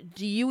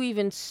do you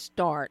even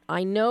start?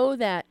 I know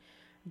that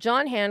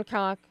John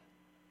Hancock,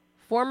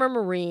 former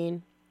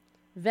Marine,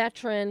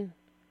 veteran,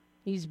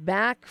 he's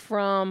back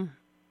from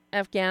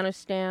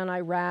Afghanistan,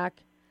 Iraq,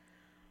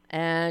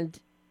 and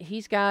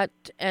he's got,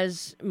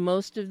 as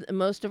most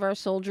of our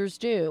soldiers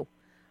do,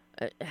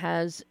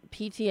 has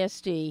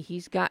PTSD.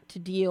 He's got to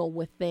deal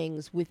with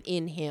things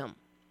within him.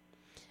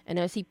 And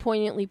as he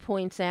poignantly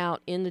points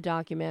out in the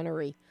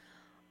documentary,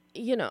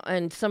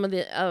 and some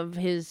of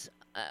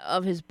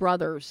his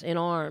brothers in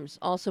arms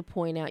also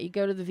point out, you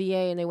go to the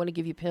VA and they want to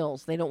give you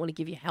pills. They don't want to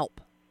give you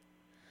help.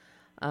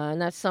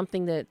 And that's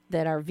something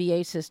that our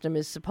VA system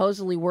is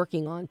supposedly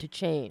working on to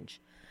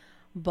change.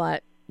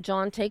 But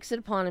John takes it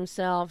upon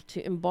himself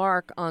to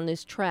embark on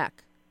this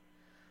trek,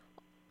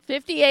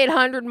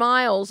 5,800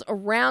 miles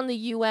around the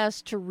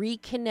U.S. to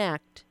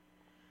reconnect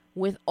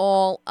with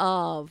all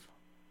of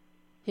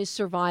his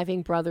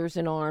surviving brothers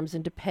in arms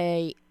and to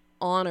pay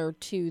honor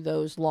to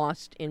those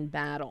lost in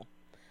battle.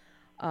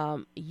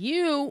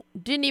 You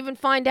didn't even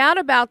find out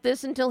about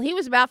this until he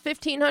was about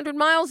 1,500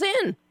 miles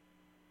in.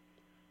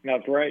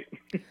 That's right.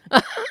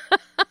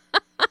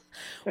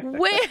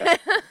 Where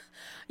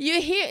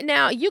you hear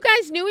now? You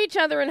guys knew each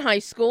other in high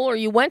school, or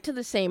you went to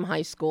the same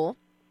high school.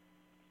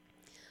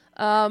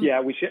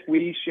 Yeah,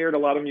 we shared a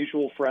lot of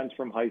mutual friends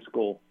from high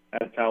school.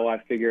 That's how I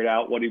figured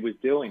out what he was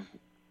doing.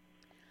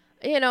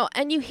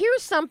 And you hear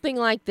something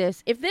like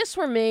this. If this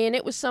were me and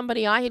it was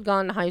somebody I had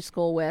gone to high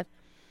school with,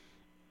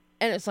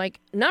 and it's like,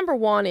 number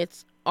one,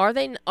 it's are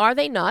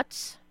they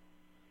nuts?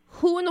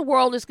 Who in the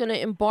world is going to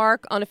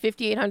embark on a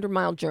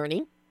 5,800-mile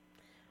journey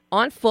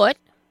on foot?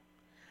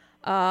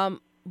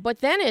 But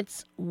then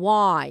it's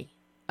why.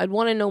 I'd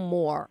want to know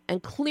more.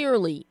 And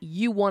clearly,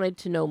 you wanted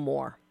to know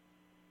more.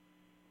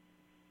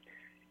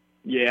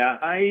 Yeah,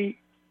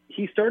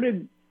 he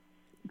started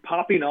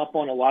popping up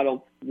on a lot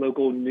of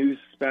local news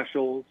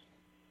specials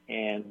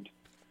and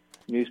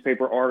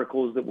newspaper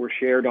articles that were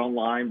shared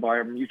online by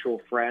our mutual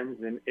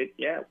friends, and it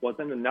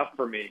wasn't enough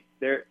for me.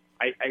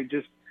 I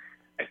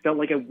felt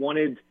like I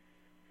wanted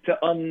to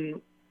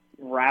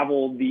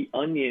unravel the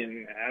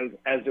onion,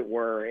 as it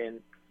were, and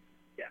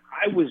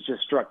I was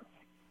just struck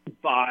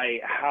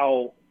by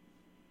how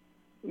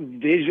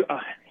visual.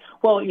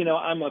 Well,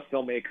 I'm a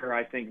filmmaker.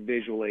 I think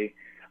visually.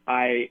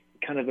 I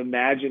kind of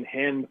imagine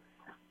him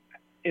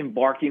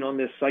embarking on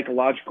this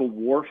psychological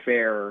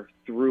warfare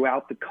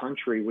throughout the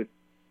country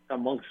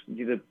amongst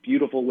the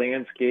beautiful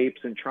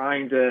landscapes and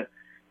trying to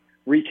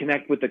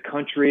reconnect with the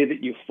country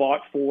that you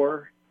fought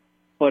for,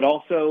 but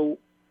also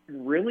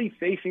really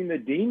facing the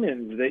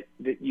demons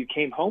that you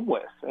came home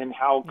with and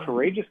how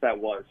courageous that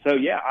was. So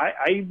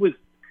I was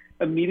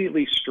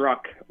immediately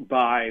struck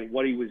by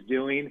what he was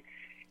doing,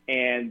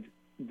 and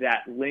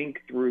that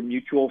link through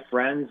mutual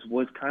friends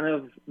was kind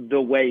of the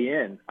way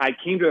in. I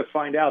came to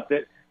find out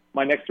that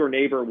my next door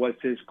neighbor was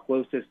his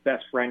closest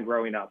best friend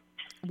growing up.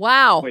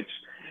 Wow. Which,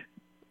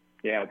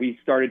 we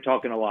started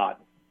talking a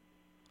lot.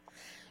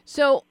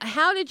 So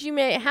how did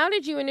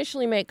you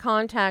initially make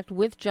contact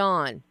with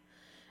John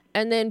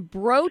and then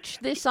broach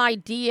this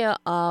idea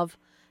of,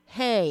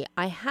 hey,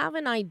 I have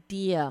an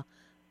idea,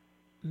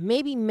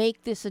 maybe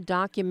make this a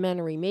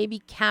documentary, maybe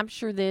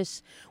capture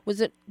this? Was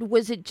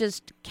it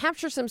just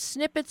capture some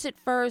snippets at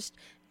first,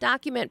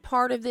 document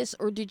part of this,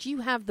 or did you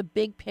have the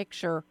big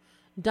picture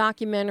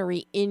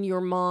documentary in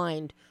your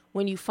mind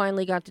when you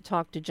finally got to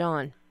talk to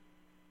John?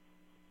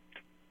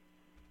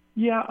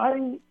 Yeah,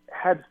 I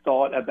had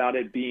thought about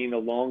it being a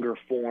longer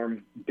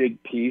form,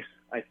 big piece.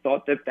 I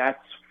thought that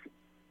that's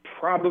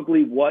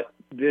probably what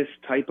this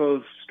type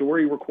of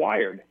story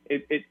required.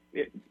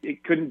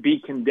 It couldn't be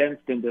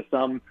condensed into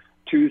some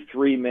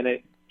 2-3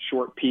 minute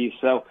short piece.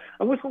 So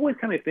I was always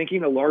kind of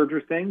thinking a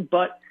larger thing,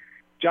 but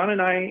John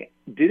and I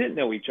didn't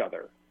know each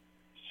other.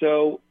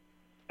 So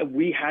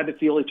we had to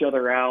feel each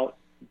other out.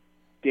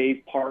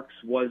 Dave Parks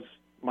was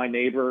my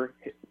neighbor,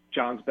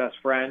 John's best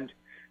friend,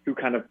 who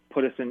kind of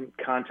put us in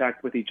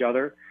contact with each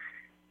other.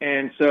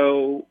 And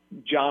so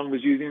John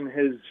was using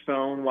his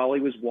phone while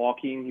he was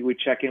walking. He would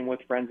check in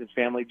with friends and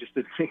family just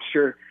to make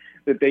sure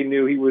that they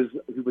knew he was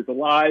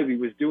alive, he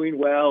was doing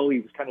well. He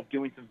was kind of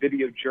doing some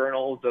video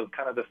journals of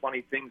kind of the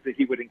funny things that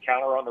he would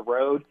encounter on the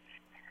road.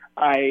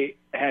 I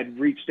had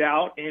reached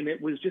out, and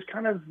it was just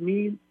kind of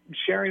me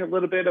sharing a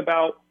little bit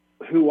about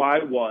who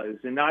I was,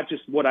 and not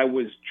just what I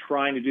was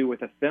trying to do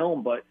with the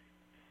film, but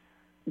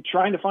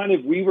trying to find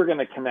if we were going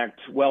to connect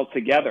well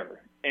together.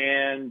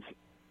 And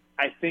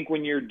I think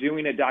when you're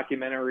doing a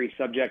documentary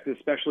subject,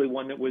 especially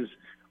one that was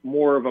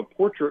more of a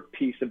portrait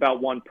piece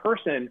about one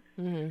person,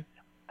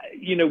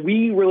 you know,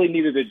 we really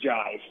needed a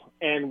jive,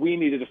 and we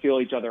needed to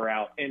feel each other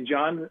out. And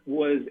John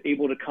was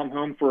able to come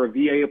home for a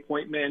VA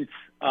appointment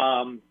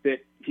that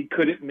he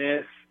couldn't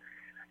miss.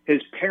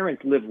 His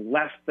parents live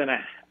less than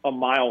a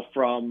mile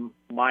from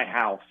my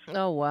house.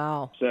 Oh,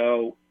 wow.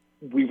 So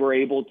we were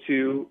able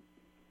to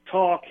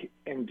talk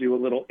and do a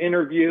little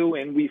interview,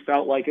 and we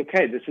felt like,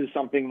 okay, this is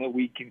something that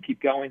we can keep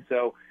going.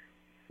 So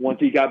once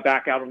he got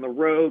back out on the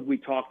road, we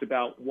talked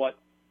about what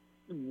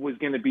was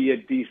going to be a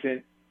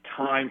decent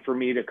time for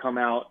me to come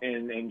out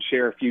and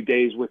share a few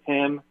days with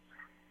him.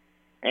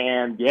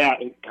 And yeah,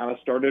 it kind of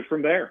started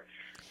from there.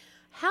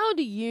 How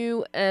do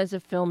you, as a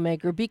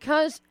filmmaker,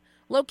 because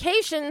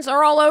locations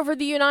are all over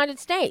the United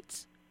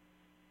States.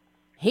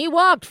 He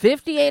walked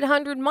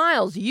 5,800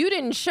 miles. You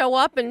didn't show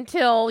up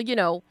until,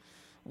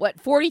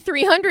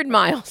 4,300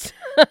 miles.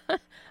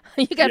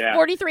 You got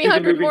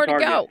 4,300 more to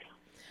go.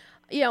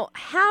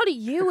 How do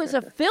you as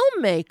a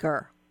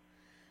filmmaker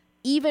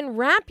even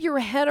wrap your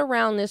head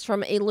around this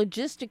from a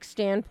logistic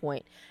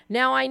standpoint?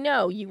 Now, I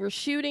know you were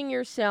shooting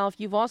yourself.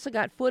 You've also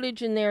got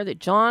footage in there that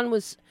John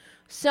was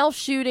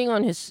self-shooting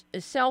on his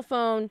cell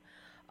phone.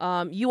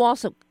 You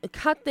also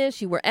cut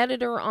this. You were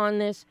editor on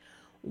this.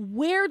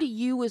 Where do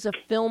you as a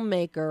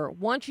filmmaker,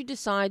 once you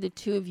decide the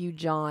two of you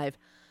jive,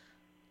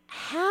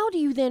 how do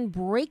you then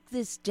break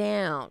this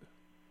down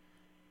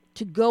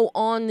to go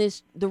on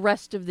the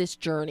rest of this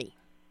journey?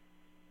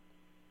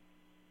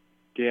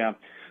 Yeah.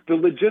 The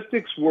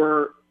logistics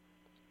were,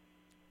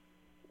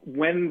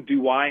 when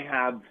do I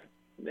have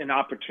an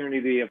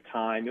opportunity of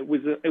time? It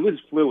was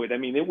fluid. I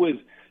mean,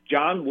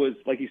 John was,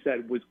 like you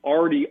said, was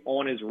already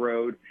on his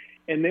road.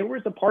 And there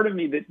was a part of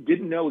me that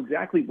didn't know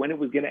exactly when it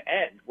was going to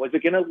end. Was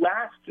it going to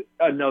last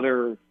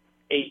another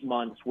 8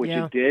 months, which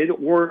it did,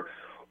 or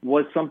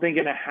was something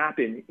going to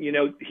happen?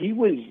 He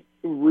was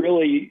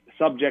really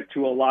subject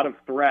to a lot of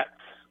threats,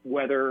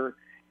 whether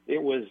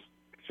it was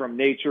from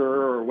nature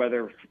or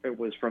whether it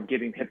was from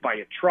getting hit by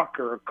a truck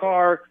or a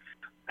car.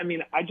 I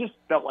mean, I just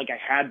felt like I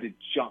had to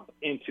jump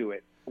into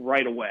it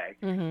right away.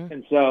 Mm-hmm.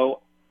 And so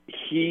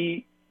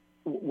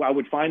I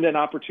would find an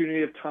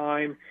opportunity of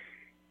time.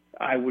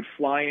 I would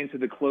fly into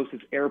the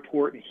closest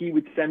airport, and he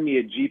would send me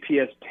a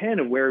GPS pin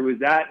of where he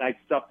was at, and I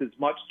stuffed as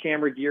much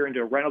camera gear into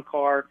a rental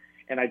car,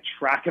 and I'd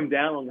track him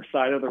down on the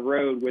side of the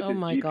road with his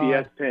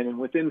GPS pin. And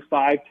within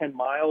 5-10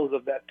 miles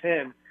of that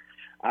pin,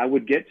 I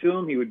would get to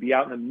him. He would be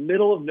out in the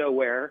middle of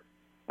nowhere.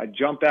 I'd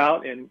jump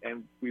out, and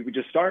we would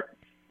just start.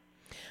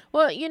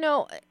 Well,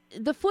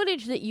 the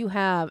footage that you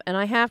have, and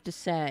I have to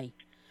say,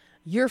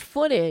 your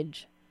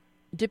footage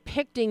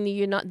depicting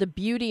the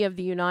beauty of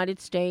the United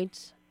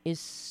States is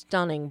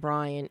stunning,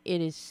 Brian. It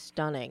is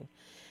stunning.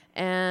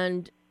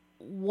 And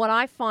what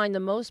I find the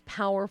most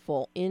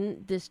powerful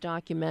in this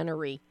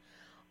documentary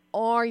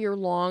are your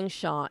long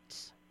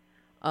shots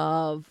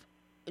of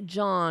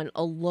John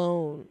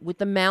alone with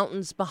the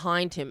mountains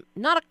behind him.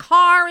 Not a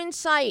car in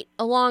sight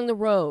along the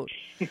road.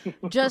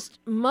 Just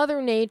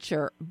Mother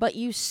Nature. But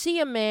you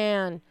see a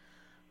man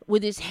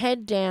with his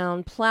head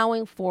down,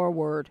 plowing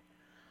forward,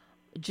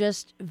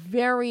 just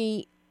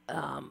very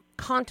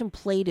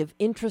contemplative,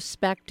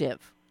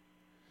 introspective,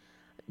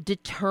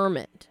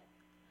 determined.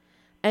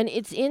 And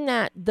it's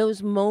in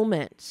those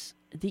moments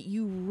that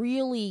you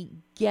really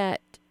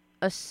get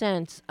a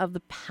sense of the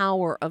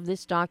power of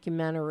this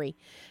documentary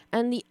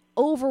and the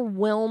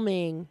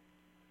overwhelming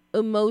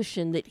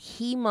emotion that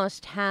he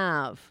must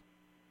have,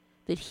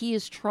 that he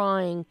is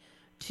trying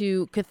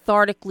to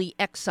cathartically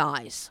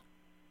excise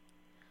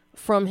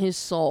from his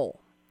soul.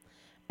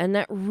 And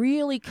that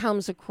really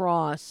comes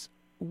across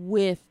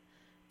with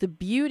the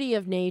beauty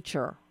of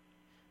nature,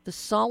 the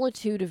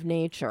solitude of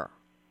nature,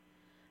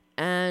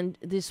 and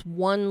this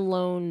one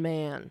lone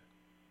man.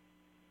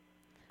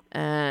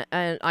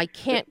 And I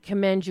can't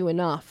commend you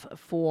enough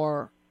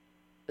for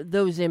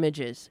those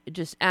images.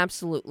 Just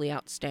absolutely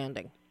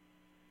outstanding.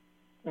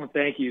 Well,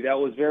 thank you. That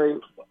was very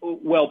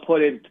well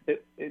put.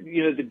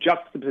 The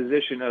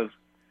juxtaposition of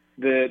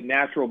the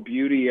natural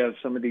beauty of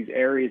some of these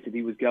areas that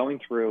he was going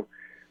through,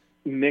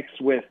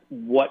 mixed with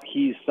what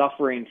he's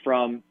suffering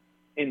from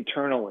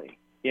internally.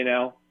 You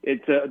know,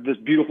 it's this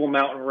beautiful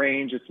mountain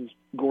range. It's this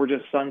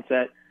gorgeous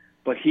sunset,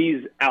 but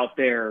he's out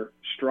there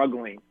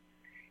struggling.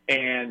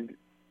 And,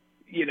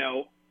 you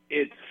know,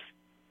 it's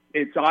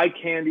eye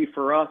candy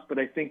for us, but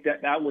I think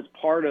that was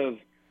part of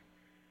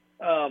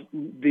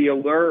the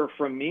allure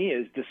from me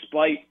is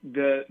despite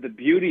the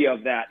beauty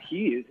of that,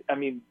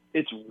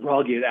 it's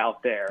rugged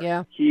out there.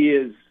 Yeah. He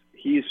is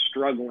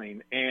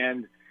struggling.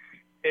 And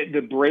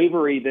the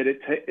bravery that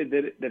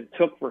it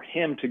took for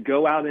him to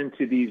go out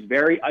into these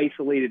very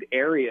isolated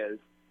areas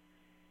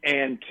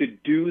and to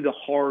do the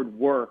hard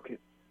work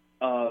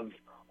of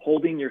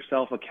holding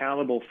yourself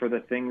accountable for the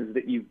things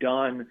that you've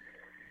done,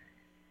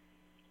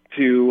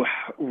 to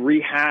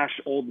rehash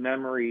old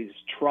memories,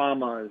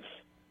 traumas,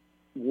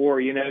 war.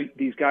 You know,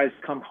 these guys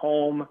come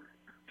home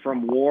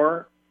from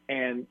war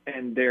and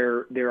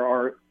there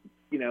are,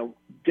 you know,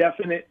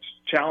 definite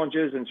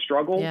challenges and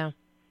struggles. Yeah.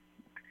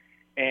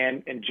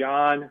 And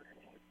John,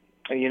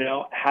 you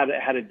know, had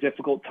a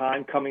difficult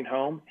time coming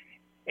home.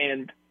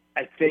 And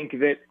I think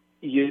that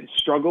you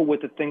struggle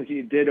with the things that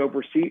you did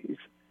overseas,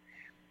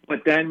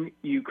 but then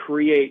you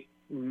create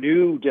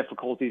new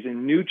difficulties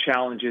and new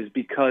challenges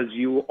because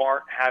you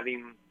aren't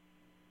having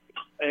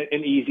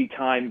an easy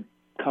time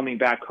coming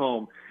back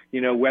home.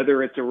 You know,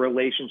 whether it's a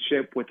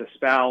relationship with a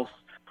spouse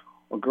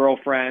or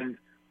girlfriend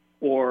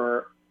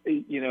or,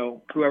 you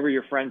know, whoever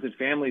your friends and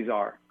families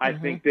are. I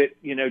think that,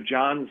 you know,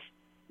 John's,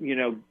 you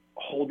know,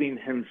 holding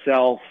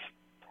himself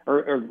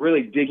or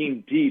really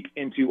digging deep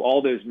into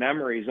all those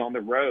memories on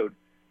the road.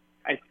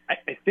 I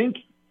think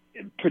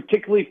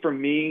particularly for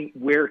me,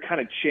 where it kind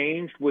of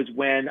changed was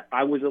when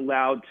I was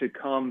allowed to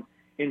come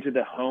into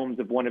the homes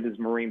of one of his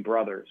Marine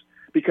brothers.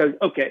 Because,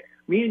 okay,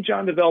 me and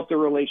John developed a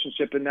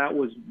relationship, and that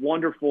was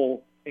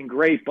wonderful and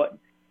great. But,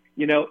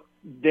 you know,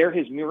 they're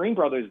his Marine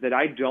brothers that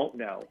I don't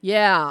know.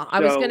 Yeah,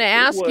 I was going to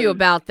ask you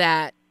about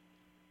that.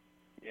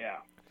 Yeah,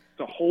 it's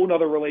a whole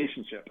nother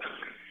relationship.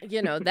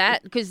 You know,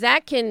 that because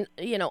that can,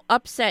 you know,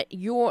 upset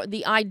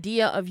the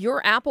idea of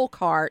your apple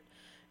cart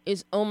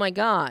is, oh, my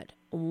God.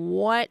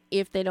 What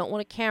if they don't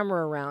want a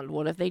camera around?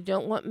 What if they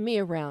don't want me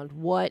around?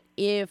 What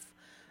if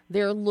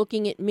they're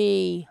looking at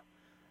me,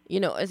 you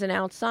know, as an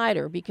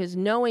outsider? Because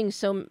knowing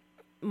so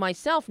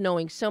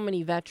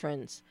many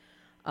veterans,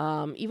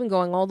 even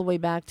going all the way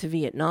back to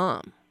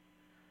Vietnam,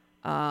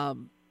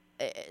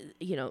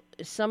 you know,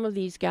 some of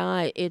these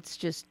guys, it's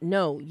just,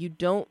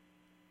 nobody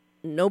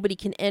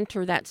can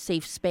enter that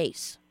safe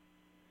space.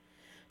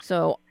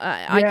 So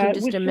I can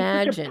just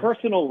imagine. It was such a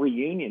personal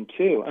reunion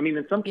too. I mean,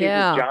 in some cases,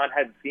 John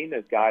hadn't seen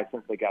those guys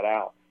since they got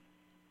out.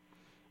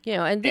 You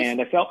know, and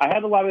I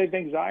had a lot of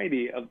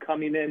anxiety of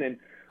coming in and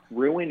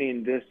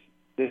ruining this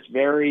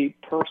very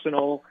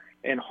personal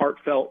and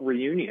heartfelt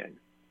reunion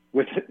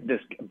with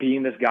this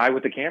guy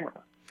with the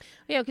camera.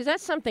 Yeah, because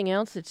that's something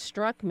else that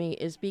struck me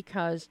is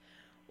because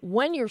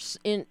when you're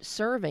in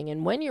serving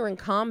and when you're in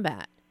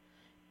combat,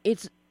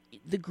 it's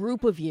the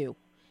group of you.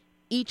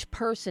 Each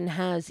person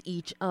has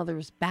each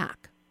other's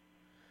back.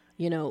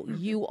 You know,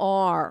 you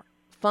are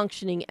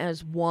functioning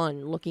as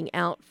one, looking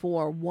out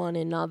for one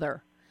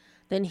another.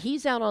 Then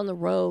he's out on the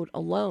road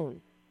alone.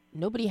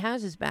 Nobody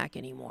has his back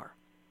anymore.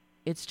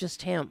 It's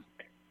just him.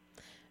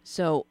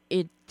 So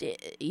you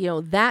know,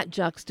 that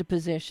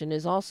juxtaposition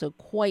is also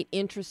quite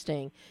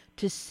interesting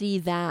to see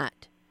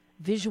that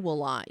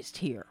visualized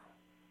here.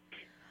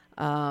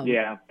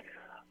 Yeah.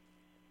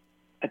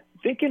 I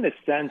think in a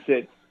sense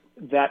that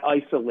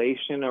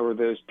isolation or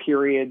those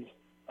periods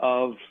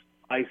of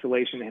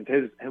isolation and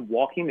him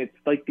walking, it's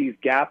like these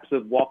gaps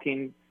of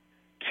walking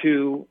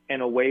to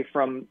and away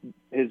from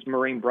his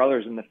Marine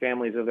brothers and the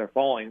families of their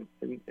fallen,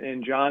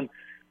 and John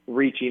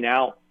reaching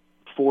out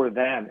for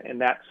them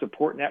and that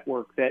support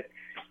network that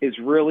is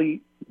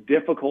really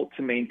difficult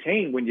to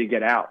maintain when you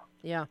get out.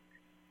 Yeah.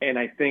 And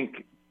I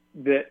think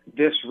that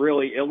this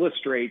really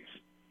illustrates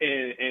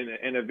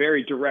in a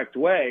very direct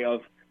way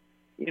of,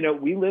 you know,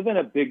 we live in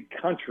a big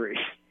country.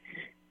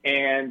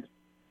 And,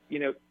 you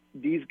know,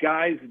 these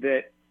guys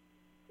that,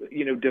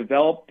 you know,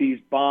 develop these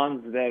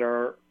bonds that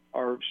are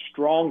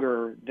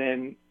stronger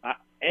than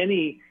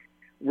any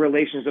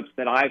relationships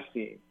that I've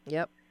seen.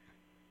 Yep.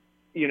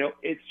 You know,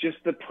 it's just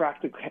the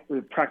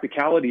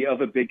practicality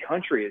of a big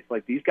country. It's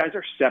like these guys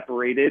are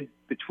separated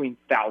between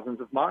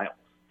thousands of miles.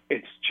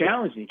 It's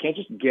challenging. You can't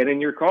just get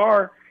in your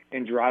car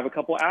and drive a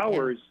couple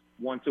hours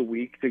once a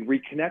week to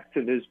reconnect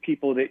to those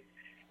people that,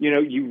 you know,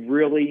 you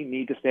really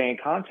need to stay in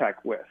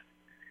contact with.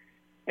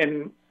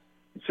 And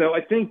so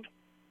I think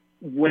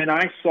when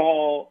I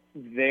saw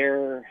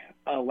their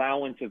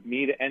allowance of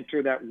me to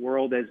enter that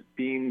world as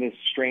being this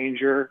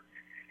stranger,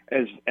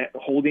 as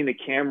holding a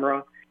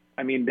camera,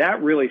 I mean,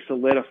 that really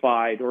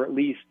solidified, or at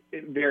least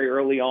very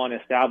early on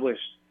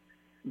established,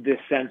 this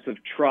sense of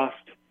trust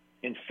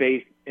and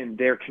faith in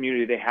their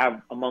community they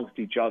have amongst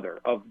each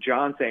other, of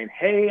John saying,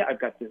 hey, I've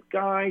got this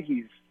guy,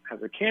 he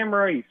has a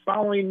camera, he's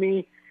following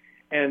me,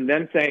 and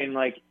them saying,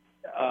 like,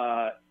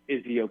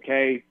 is he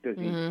okay? Does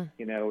he,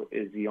 you know,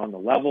 is he on the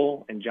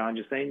level? And John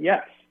just saying,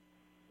 yes,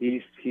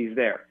 he's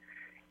there.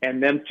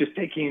 And them just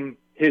taking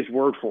his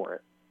word for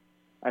it.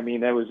 I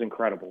mean, that was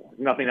incredible.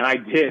 Nothing I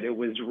did. It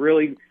was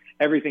really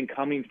everything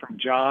coming from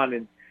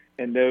John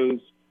and those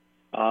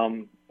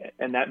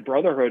and that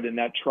brotherhood and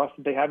that trust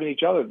that they have in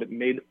each other that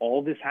made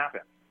all this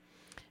happen.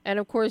 And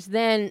of course,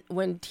 then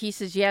when he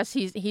says yes,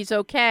 he's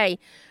okay,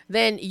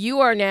 then you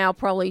are now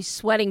probably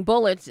sweating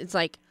bullets. It's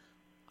like,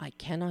 I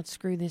cannot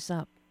screw this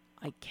up.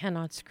 I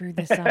cannot screw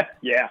this up.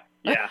 Yeah.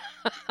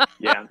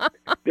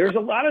 There's a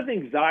lot of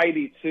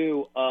anxiety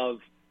too of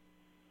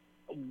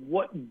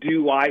what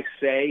do I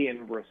say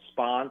in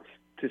response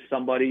to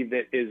somebody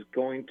that is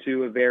going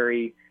to a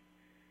very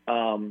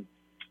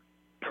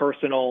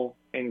personal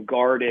and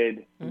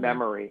guarded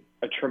memory,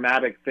 a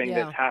traumatic thing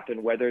that's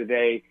happened, whether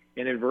they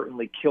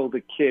inadvertently killed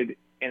a kid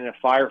in a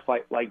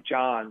firefight like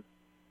John,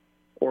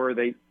 or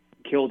they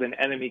killed an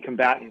enemy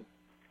combatant.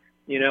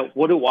 You know,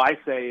 what do I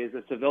say as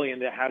a civilian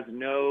that has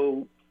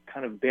no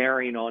kind of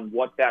bearing on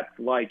what that's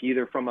like,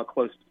 either from a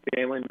close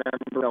family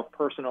member or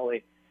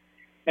personally?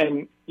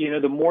 And, you know,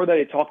 the more that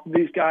I talk to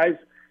these guys,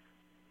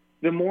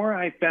 the more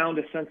I found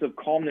a sense of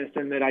calmness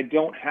in that I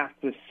don't have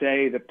to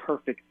say the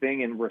perfect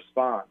thing in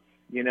response.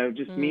 You know,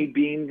 just me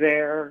being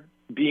there,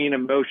 being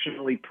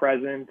emotionally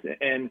present,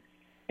 and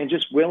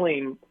just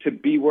willing to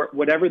be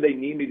whatever they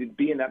need me to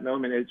be in that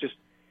moment.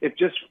 It's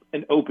just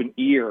an open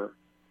ear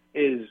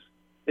is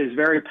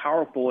very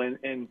powerful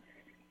and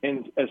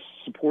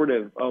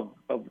supportive of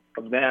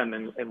them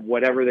and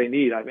whatever they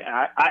need. I mean,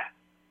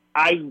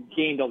 I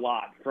gained a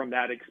lot from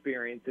that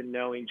experience and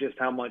knowing just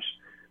how much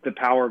the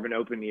power of an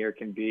open ear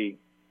can be.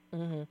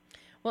 Mm-hmm.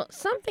 Well,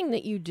 something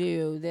that you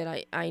do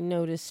that I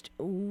noticed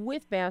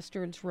with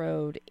Bastards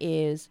Road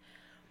is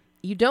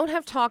you don't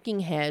have talking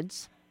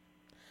heads.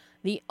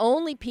 The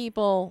only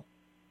people,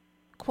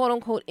 quote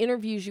unquote,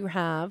 interviews you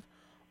have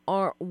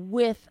are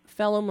with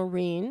fellow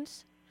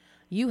Marines.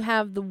 You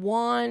have the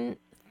one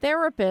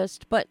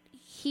therapist, but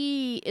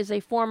he is a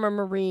former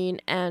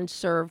Marine and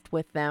served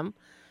with them.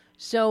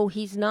 So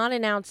he's not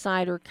an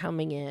outsider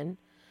coming in.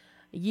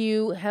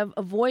 You have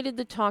avoided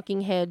the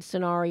talking head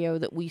scenario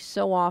that we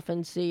so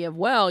often see of,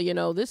 well, you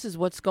know, this is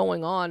what's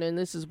going on and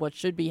this is what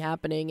should be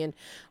happening. And,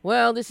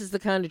 well, this is the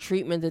kind of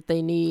treatment that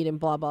they need and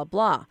blah, blah,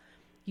 blah.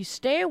 You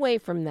stay away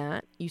from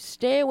that. You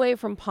stay away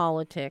from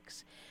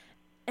politics.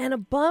 And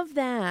above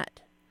that,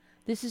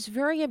 this is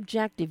very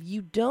objective.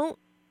 You don't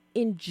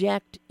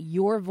inject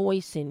your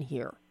voice in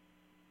here.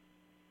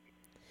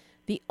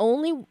 The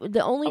only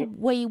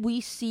way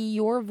we see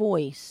your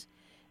voice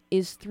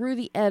is through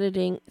the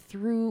editing,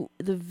 through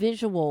the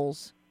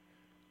visuals.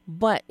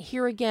 But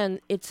here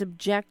again, it's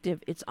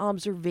objective, it's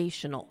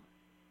observational.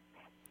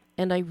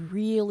 And I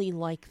really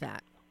like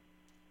that.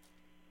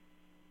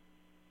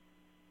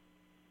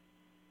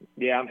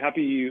 Yeah, I'm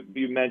happy you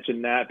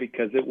mentioned that,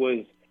 because it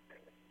was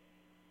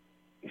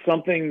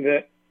something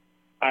that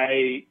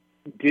I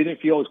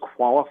didn't feel as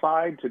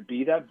qualified to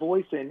be that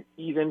voice. And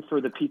even for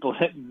the people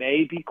that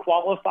may be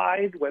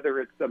qualified, whether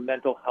it's a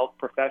mental health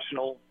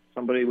professional,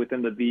 somebody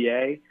within the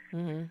VA,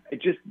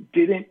 it just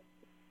didn't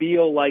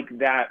feel like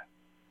that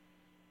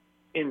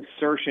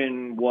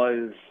insertion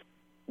was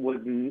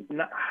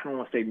not, I don't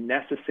want to say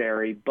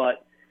necessary,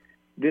 but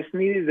this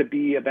needed to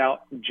be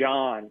about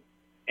John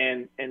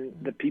and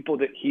the people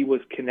that he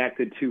was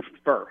connected to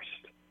first.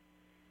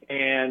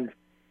 And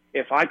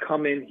if I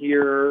come in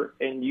here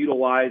and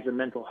utilize a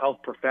mental health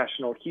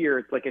professional here,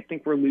 it's like I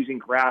think we're losing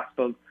grasp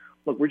of,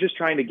 look, we're just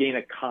trying to gain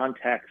a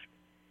context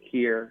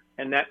here.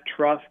 And that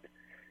trust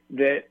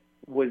that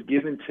was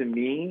given to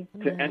me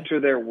to enter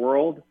their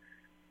world,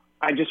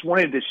 I just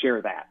wanted to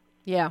share that.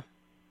 Yeah.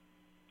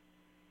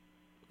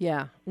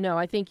 Yeah. No,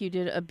 I think you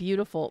did a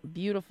beautiful,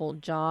 beautiful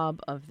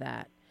job of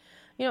that.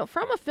 You know,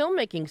 from a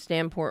filmmaking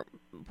standpoint,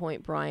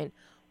 Brian,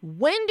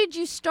 when did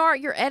you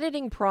start your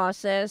editing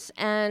process,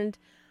 and,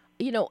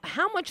 you know,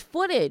 how much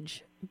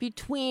footage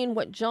between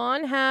what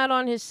John had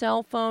on his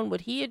cell phone,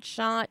 what he had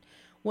shot,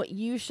 what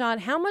you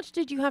shot, how much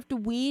did you have to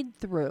weed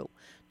through?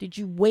 Did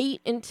you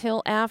wait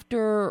until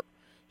after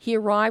he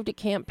arrived at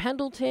Camp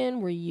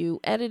Pendleton? Were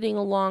you editing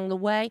along the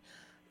way?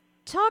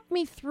 Talk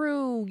me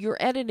through your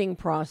editing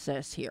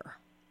process here.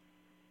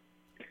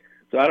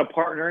 So I had a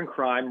partner in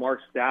crime.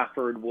 Mark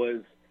Stafford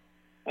was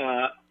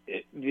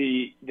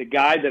the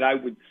guy that I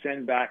would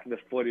send back the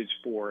footage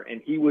for,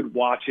 and he would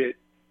watch it,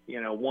 you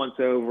know, once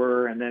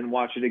over and then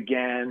watch it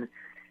again.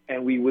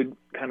 And we would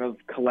kind of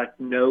collect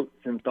notes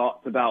and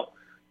thoughts about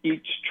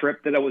each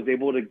trip that I was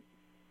able to,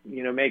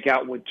 you know, make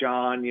out with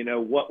John. You know,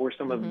 what were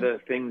some of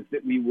the things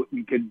that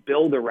we could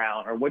build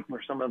around, or what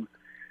were some of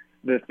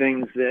the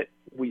things that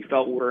we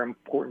felt were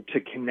important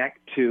to connect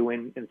to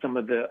in some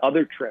of the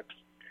other trips.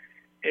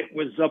 It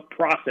was a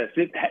process.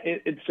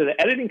 So the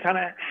editing kind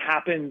of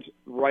happened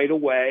right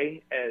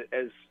away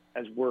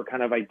as we're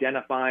kind of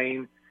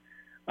identifying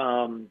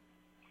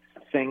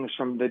things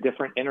from the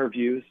different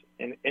interviews,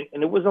 and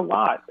it was a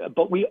lot.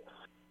 But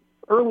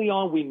early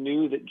on we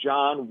knew that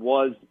John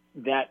was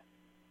that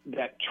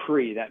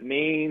tree, that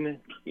main,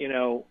 you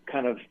know,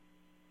 kind of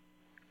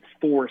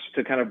force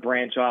to kind of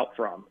branch out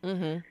from,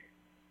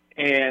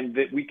 and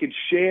that we could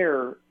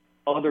share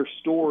other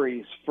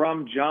stories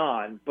from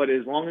John, but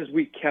as long as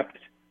we kept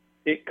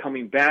it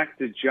coming back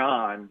to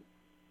John,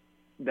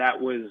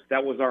 that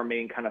was our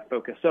main kind of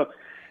focus. So,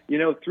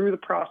 through the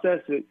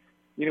process,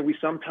 we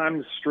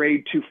sometimes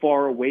strayed too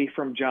far away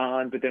from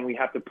John, but then we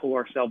have to pull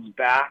ourselves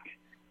back.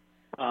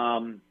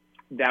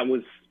 That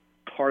was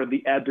part of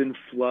the ebb and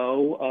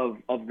flow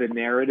of the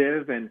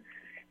narrative. And,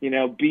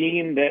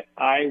 being that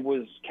I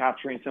was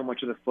capturing so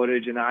much of the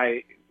footage and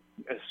I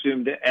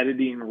assumed the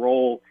editing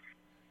role,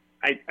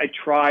 I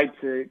tried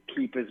to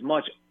keep as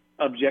much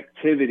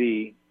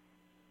objectivity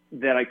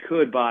that I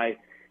could by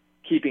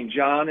keeping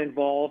John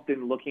involved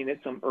in looking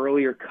at some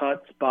earlier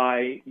cuts,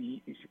 by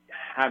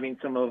having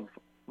some of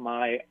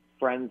my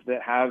friends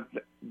that have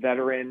that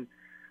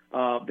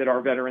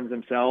are veterans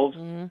themselves,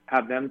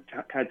 have them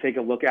kind of take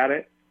a look at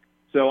it.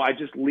 So I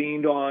just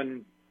leaned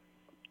on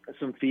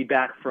some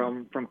feedback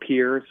from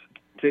peers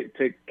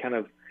to kind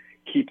of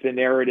keep the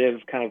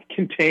narrative kind of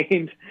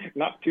contained,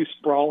 not too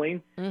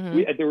sprawling.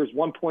 There was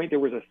one point, there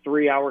was a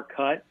 3-hour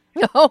cut.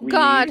 Oh,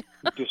 God.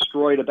 We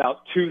destroyed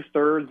about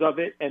 2/3 of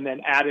it and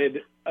then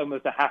added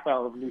almost a half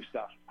hour of new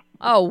stuff.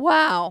 Oh,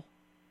 wow.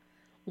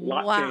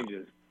 Lot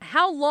changes.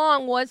 How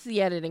long was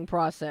the editing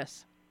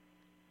process?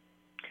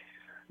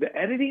 The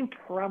editing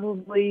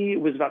probably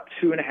was about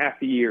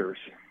 2.5 years.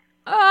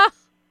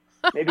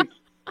 Maybe,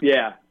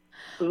 yeah.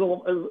 It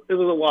was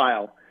a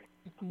while.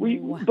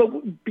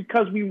 But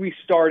because we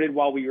restarted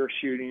while we were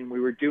shooting, we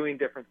were doing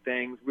different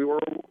things. We were,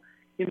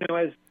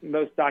 as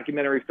most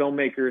documentary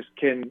filmmakers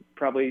can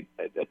probably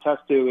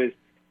attest to, is,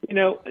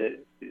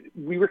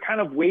 we were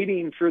kind of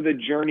waiting for the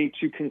journey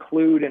to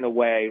conclude in a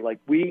way. Like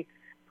we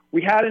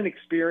had an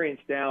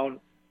experience down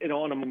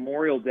on a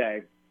Memorial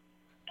Day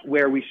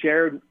where we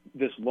shared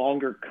this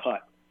longer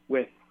cut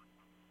with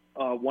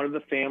one of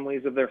the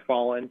families of their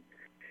fallen,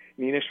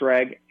 Nina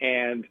Schrag,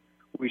 and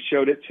we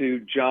showed it to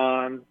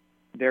John,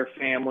 their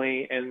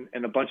family, and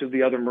a bunch of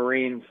the other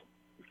Marines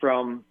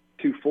from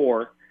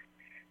 2-4.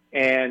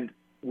 And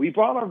we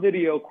brought our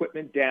video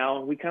equipment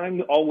down. We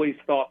kind of always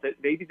thought that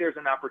maybe there's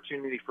an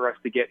opportunity for us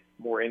to get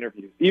more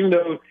interviews, even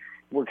though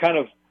we're kind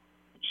of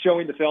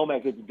showing the film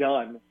as it's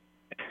done.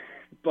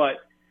 But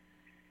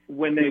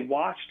when they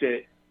watched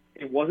it,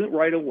 it wasn't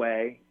right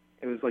away.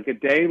 It was like a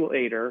day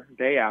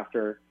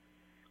after,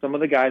 some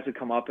of the guys had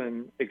come up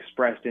and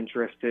expressed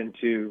interest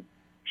into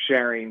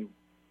sharing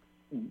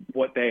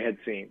what they had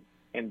seen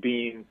and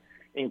being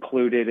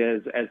included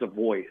as a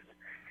voice.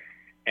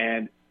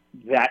 And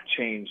that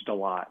changed a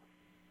lot.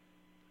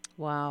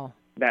 Wow.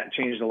 That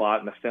changed a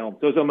lot in the film.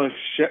 So it was almost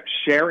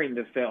sharing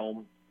the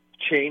film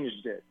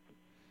changed it.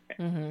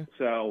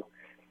 So,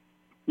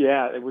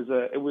 yeah, it was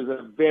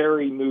a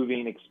very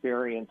moving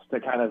experience to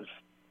kind of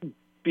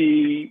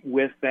be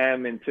with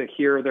them and to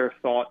hear their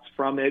thoughts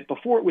from it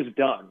before it was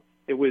done.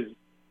 It was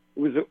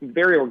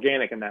very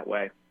organic in that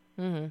way.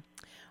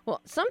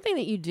 Well, something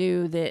that you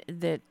do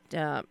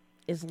that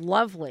is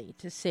lovely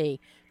to see,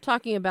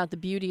 talking about the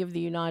beauty of the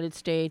United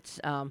States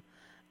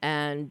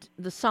and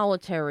the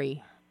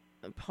solitary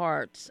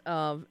parts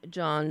of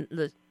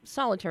the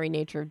solitary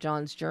nature of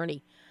John's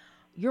journey.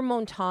 Your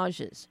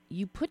montages,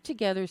 you put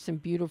together some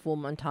beautiful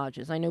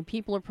montages. I know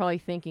people are probably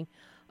thinking,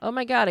 oh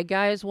my God, a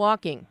guy is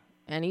walking,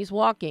 and he's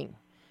walking,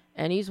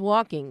 and he's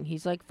walking.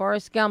 He's like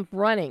Forrest Gump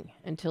running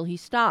until he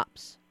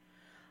stops.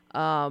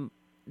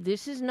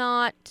 This is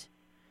not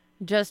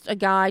just a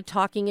guy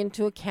talking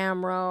into a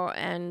camera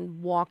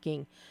and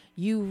walking.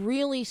 You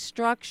really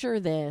structure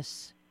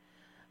this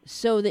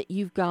so that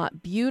you've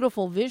got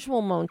beautiful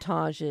visual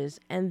montages,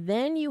 and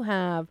then you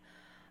have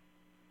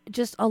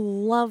just a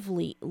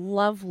lovely,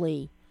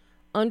 lovely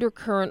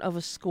undercurrent of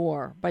a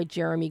score by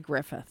Jeremy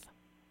Griffith.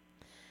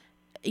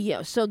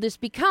 So this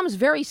becomes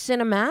very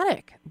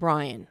cinematic,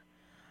 Brian.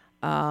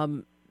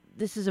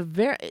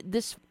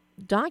 This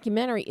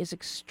documentary is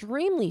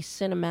extremely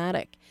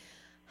cinematic.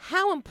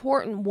 How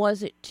important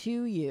was it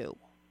to you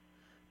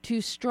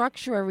to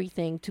structure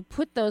everything, to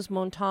put those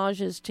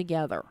montages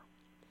together,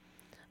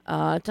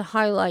 to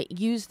highlight,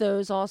 use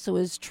those also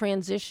as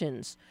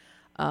transitions,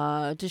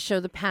 to show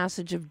the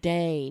passage of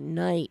day,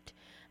 night,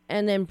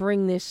 and then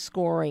bring this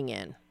scoring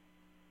in?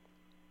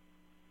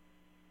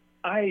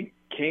 I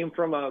came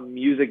from a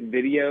music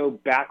video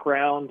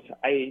background.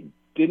 I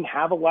didn't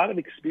have a lot of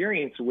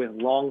experience with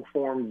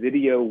long-form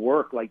video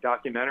work like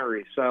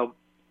documentaries. So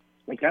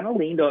I kind of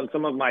leaned on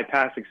some of my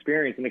past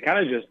experience, and it kind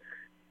of just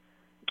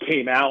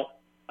came out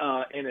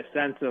in a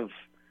sense of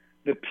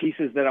the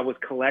pieces that I was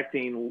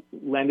collecting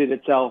lended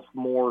itself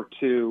more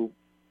to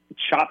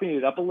chopping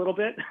it up a little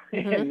bit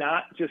and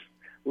not just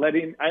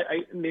letting,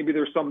 maybe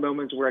there's some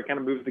moments where I kind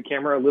of moved the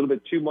camera a little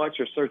bit too much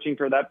or searching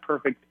for that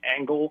perfect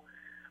angle.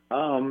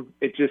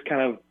 It just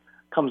kind of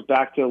comes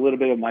back to a little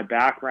bit of my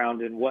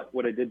background and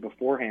what I did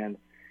beforehand.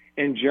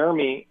 And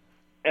Jeremy,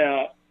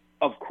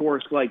 of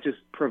course, just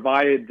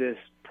provided this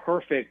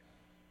perfect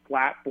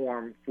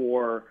platform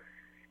for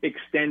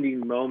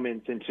extending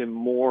moments into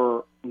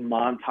more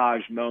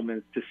montage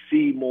moments, to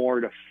see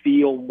more, to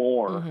feel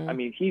more. I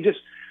mean, he just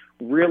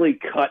really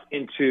cut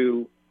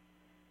into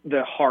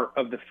the heart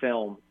of the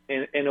film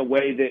in a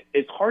way that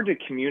it's hard to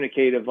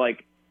communicate, of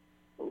like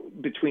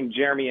between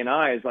Jeremy and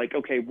I is like,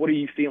 okay, what are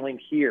you feeling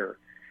here?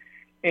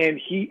 And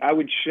I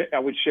would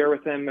share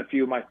with him a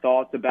few of my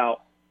thoughts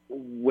about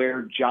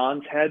where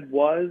John's head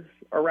was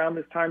around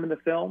this time in the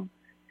film,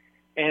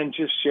 and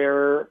just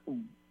share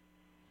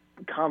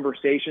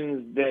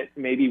conversations that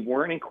maybe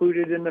weren't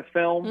included in the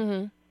film.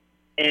 Mm-hmm.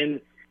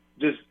 And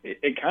just,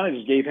 it kind of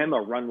just gave him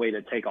a runway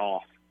to take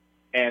off.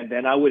 And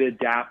then I would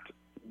adapt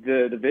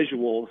the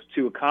visuals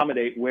to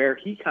accommodate where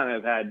he kind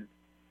of had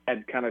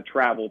kind of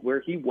traveled,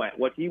 where he went,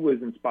 what he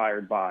was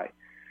inspired by.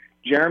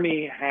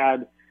 Jeremy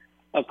had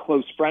a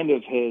close friend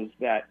of his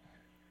that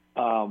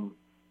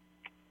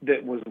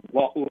was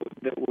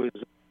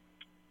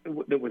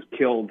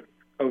killed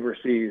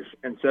overseas,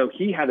 and so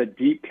he had a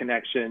deep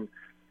connection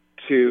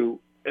to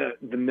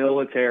the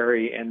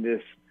military and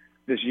this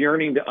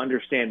yearning to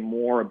understand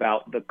more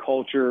about the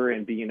culture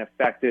and being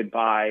affected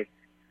by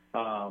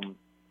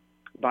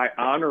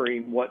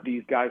honoring what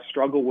these guys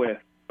struggle with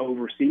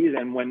overseas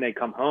and when they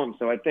come home.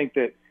 So I think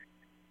that,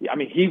 I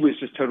mean, he was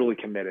just totally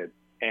committed,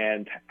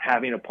 and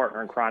having a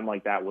partner in crime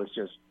like that was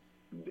just,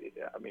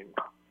 I mean,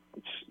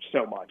 it's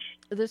so much.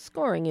 The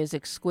scoring is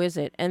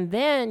exquisite. And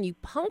then you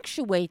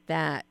punctuate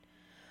that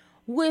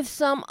with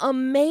some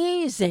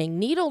amazing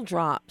needle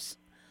drops.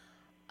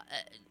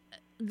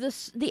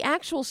 The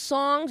actual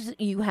songs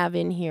that you have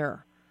in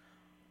here,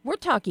 we're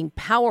talking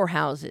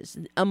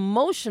powerhouses,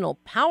 emotional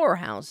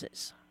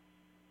powerhouses.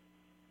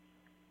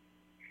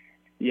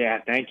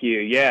 Yeah, thank you.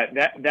 Yeah,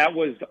 that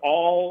was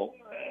all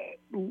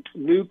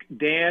Luke,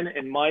 Dan,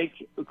 and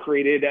Mike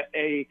created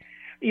I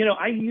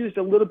used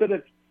a little bit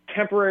of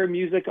temporary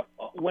music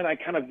when I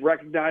kind of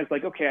recognized,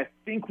 like, okay, I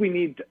think we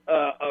need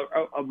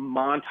a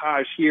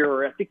montage here,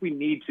 or I think we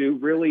need to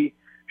really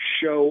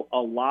show a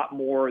lot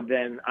more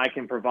than I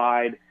can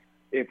provide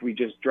if we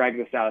just drag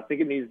this out. I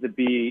think it needs to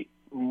be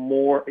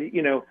more,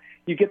 you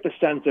get the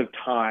sense of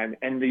time,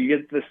 and you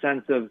get the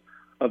sense of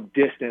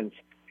distance.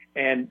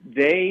 And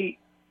they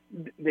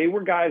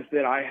were guys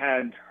that I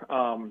had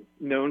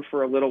known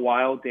for a little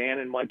while, Dan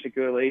and Mike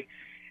particularly,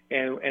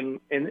 and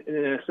in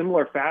a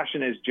similar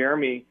fashion as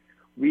Jeremy,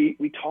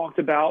 we talked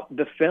about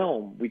the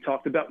film, we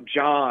talked about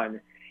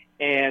John,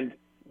 and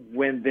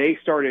when they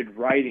started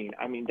writing,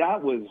 I mean,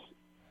 that was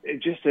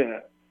just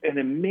an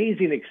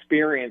amazing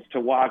experience to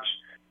watch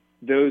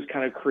those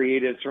kind of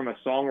creatives from a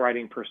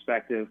songwriting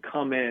perspective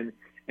come in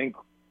and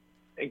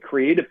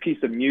create a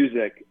piece of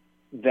music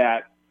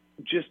that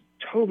just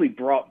totally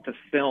brought the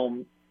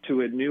film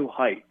to a new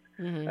height,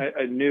 mm-hmm.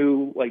 a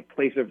new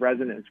place of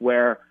resonance,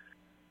 where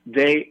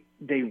they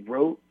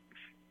wrote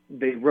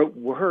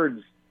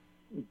words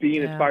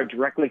being inspired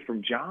directly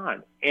from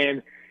John.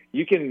 And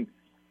you can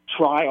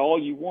try all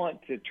you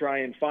want to try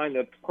and find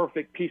the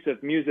perfect piece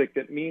of music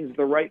that means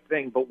the right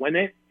thing, but when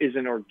it is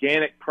an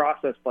organic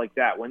process like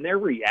that, when they're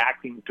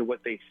reacting to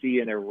what they see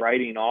and they're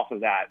writing off of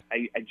that,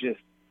 it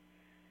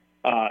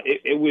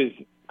was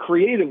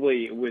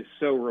creatively, it was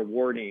so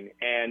rewarding.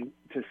 And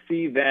to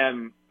see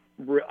them,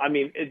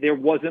 there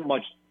wasn't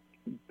much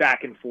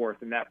back and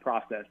forth in that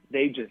process.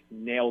 They just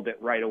nailed it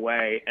right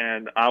away,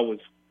 and I was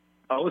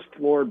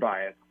floored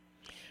by it.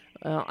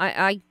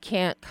 I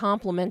can't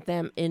compliment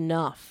them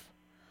enough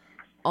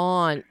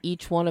on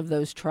each one of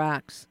those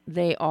tracks.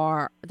 They're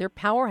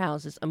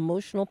powerhouses,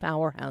 emotional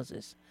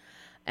powerhouses,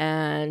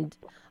 and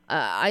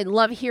I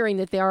love hearing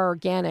that they are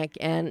organic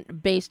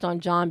and based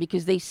on John,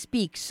 because they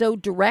speak so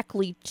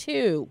directly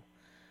to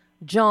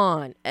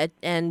John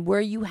and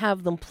where you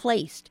have them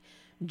placed.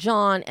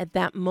 John at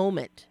that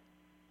moment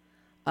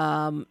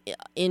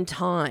in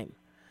time.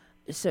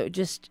 So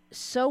just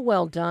so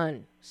well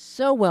done,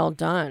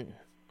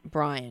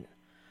 Brian.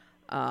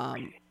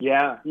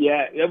 Yeah,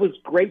 it was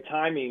great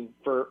timing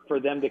for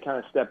them to kind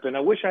of step in.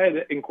 I wish I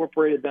had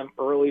incorporated them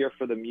earlier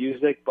for the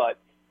music, but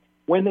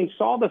when they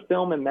saw the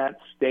film in that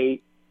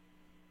state,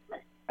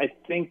 I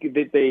think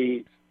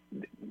that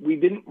we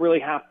didn't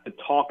really have to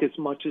talk as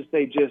much as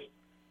they just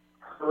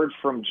heard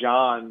from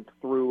John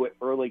through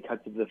early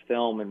cuts of the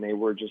film, and they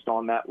were just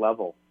on that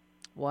level.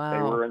 Wow.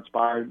 They were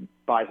inspired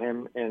by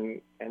him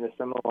in a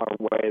similar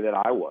way that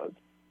I was.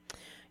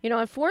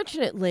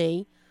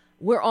 Unfortunately,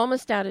 we're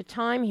almost out of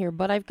time here,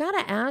 but I've got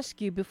to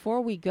ask you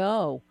before we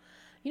go,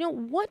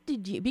 what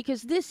did you,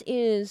 because this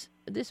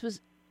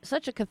was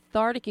such a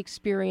cathartic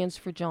experience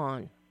for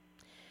John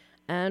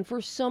and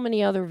for so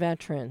many other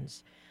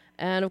veterans.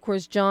 And of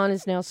course, John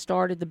has now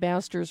started the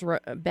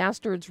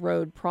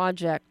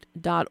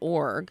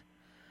bastardsroadproject.org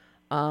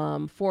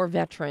for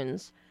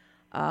veterans.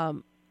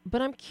 But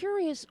I'm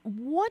curious,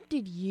 what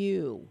did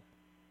you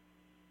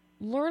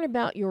learn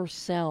about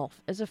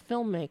yourself as a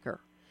filmmaker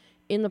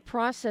in the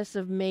process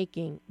of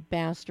making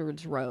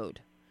Bastards Road?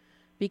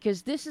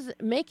 Because this is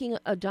making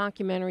a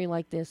documentary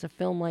like this, a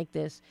film like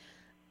this,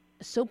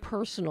 so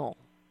personal,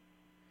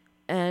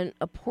 and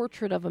a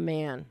portrait of a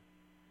man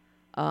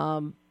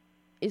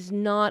is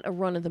not a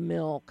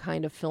run-of-the-mill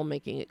kind of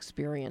filmmaking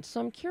experience. So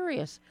I'm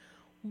curious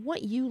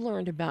what you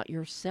learned about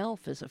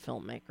yourself as a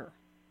filmmaker.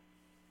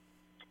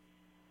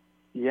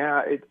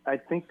 Yeah, I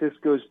think this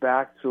goes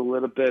back to a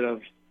little bit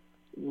of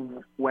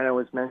when I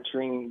was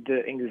mentioning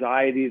the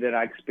anxiety that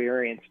I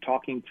experienced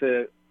talking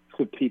to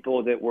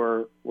people that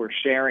were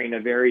sharing a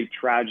very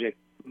tragic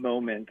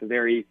moment, a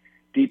very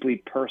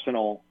deeply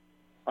personal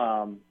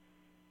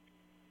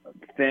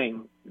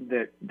thing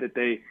that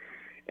they,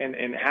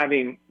 and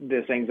having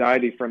this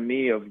anxiety from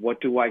me of what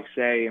do I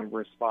say in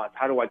response?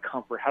 How do I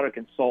comfort? How do I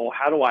console?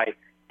 How do I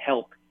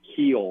help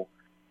heal?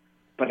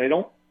 But I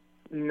don't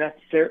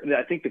necessarily,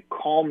 I think the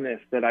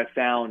calmness that I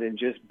found in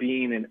just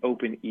being an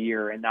open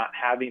ear and not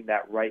having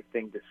that right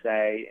thing to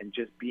say and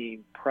just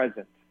being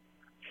present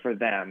for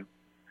them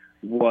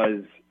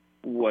was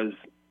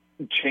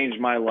changed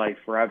my life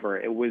forever.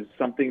 It was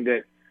something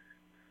that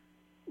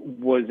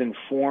was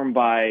informed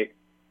by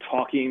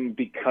talking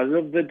because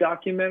of the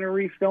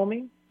documentary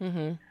filming.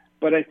 Mm-hmm.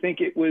 But I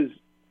think it was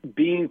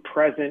being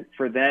present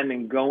for them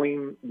and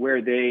going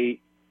where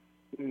they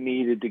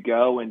needed to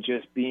go and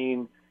just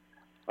being,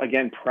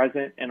 again,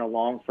 present and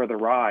along for the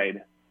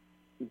ride.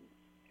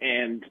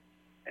 And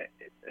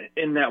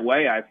in that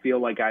way, I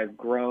feel like I've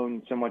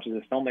grown so much as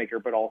a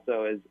filmmaker, but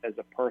also as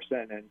a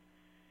person.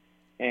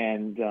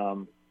 And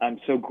I'm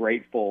so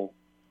grateful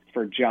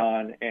for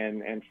John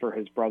and for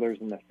his brothers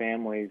and the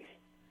families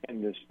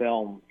in this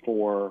film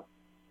for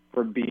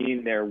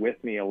being there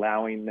with me,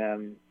 allowing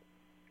me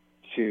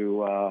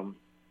to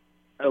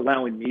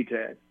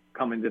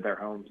come into their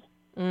homes.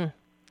 Mm.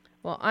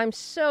 Well, I'm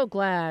so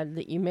glad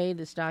that you made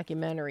this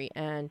documentary.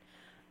 And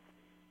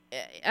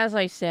as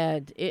I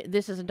said,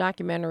 this is a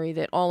documentary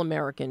that all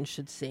Americans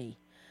should see.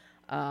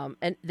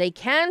 And they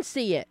can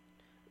see it.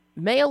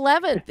 May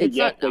 11th. It's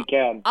yes, they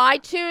can.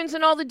 iTunes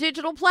and all the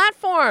digital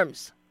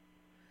platforms.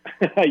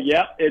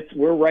 Yeah,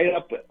 we're right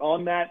up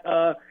on that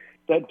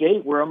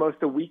date. We're almost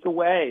a week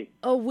away.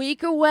 A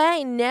week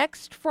away,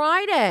 next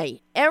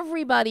Friday.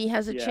 Everybody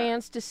has a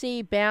chance to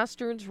see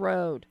Bastards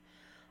Road.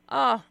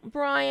 Oh,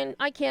 Brian,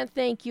 I can't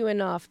thank you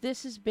enough.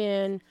 This has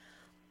been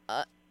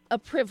a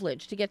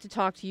privilege to get to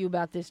talk to you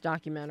about this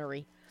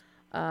documentary.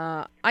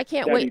 I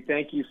can't Debbie, wait.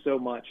 Thank you so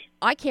much.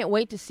 I can't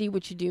wait to see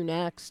what you do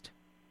next.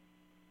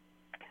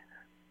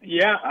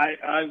 Yeah,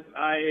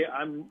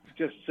 I'm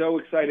just so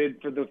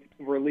excited for the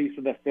release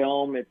of the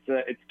film.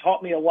 It's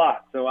taught me a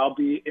lot, so I'll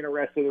be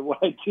interested in what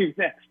I do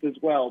next as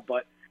well.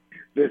 But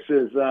this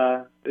is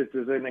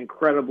an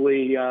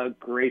incredibly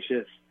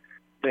gracious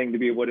thing to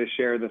be able to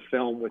share the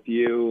film with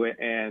you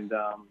and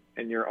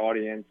your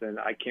audience, and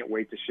I can't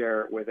wait to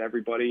share it with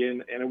everybody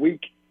in a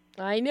week.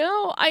 I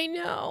know.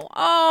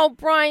 Oh,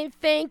 Brian,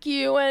 thank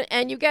you,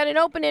 and you got an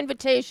open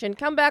invitation.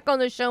 Come back on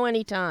the show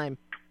anytime.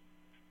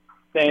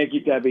 Thank you,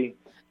 Debbie.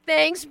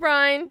 Thanks,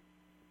 Brian.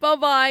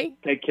 Bye-bye.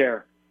 Take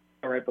care.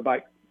 All right,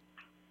 bye-bye.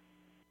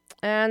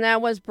 And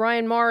that was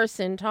Brian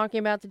Morrison talking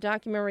about the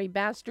documentary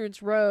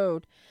Bastards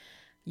Road.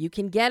 You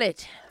can get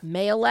it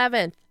May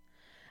 11th.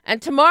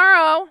 And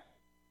tomorrow,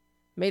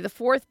 May the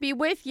 4th be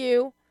with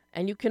you.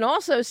 And you can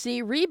also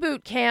see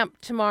Reboot Camp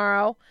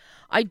tomorrow.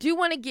 I do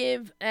want to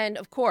give, and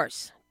of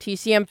course,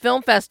 TCM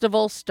Film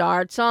Festival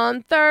starts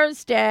on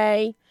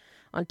Thursday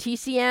on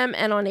TCM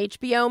and on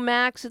HBO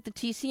Max at the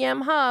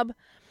TCM Hub.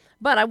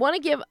 But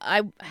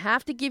I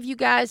have to give you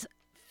guys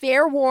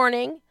fair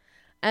warning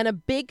and a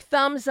big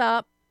thumbs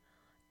up.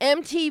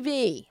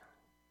 MTV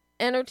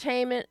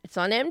Entertainment, it's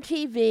on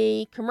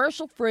MTV,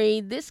 commercial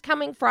free, this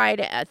coming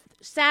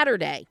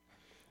Saturday,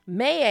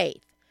 May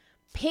 8th.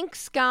 Pink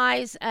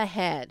Skies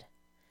Ahead.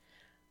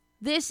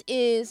 This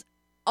is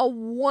a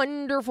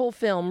wonderful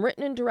film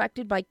written and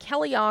directed by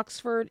Kelly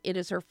Oxford. It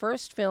is her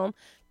first film.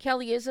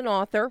 Kelly is an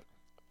author,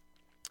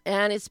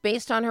 and it's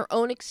based on her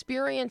own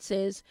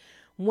experiences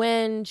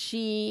when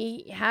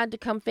she had to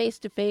come face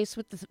to face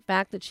with the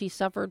fact that she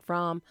suffered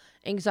from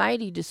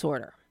anxiety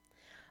disorder.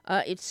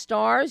 It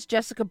stars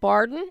Jessica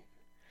Barden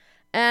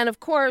and, of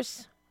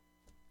course,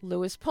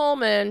 Lewis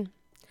Pullman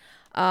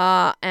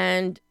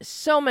and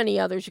so many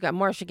others. You got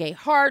Marcia Gay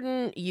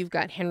Harden, you've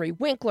got Henry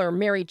Winkler,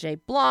 Mary J.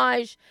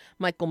 Blige,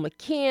 Michael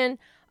McKean,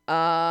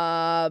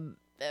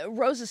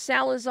 Rosa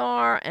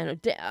Salazar, and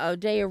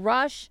Odeya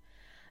Rush.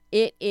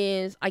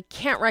 I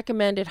can't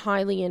recommend it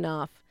highly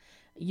enough.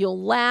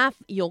 You'll laugh,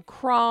 you'll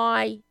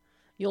cry,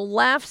 you'll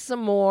laugh some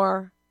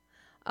more,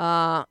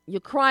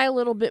 you'll cry a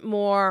little bit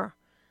more,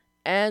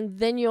 and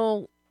then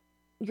your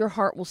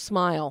heart will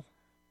smile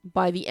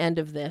by the end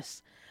of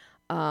this.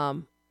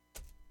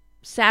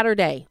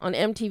 Saturday on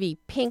MTV,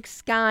 Pink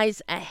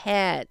Skies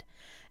Ahead.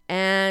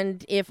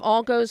 And if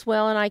all goes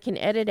well and I can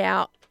edit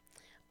out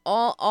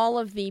all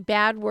of the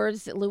bad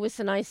words that Lewis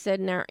and I said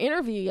in our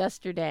interview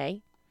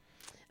yesterday,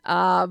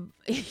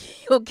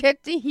 you'll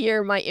get to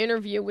hear my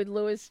interview with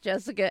Lewis,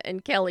 Jessica,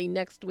 and Kelly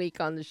next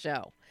week on the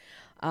show.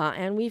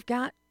 And we've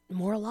got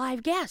more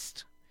live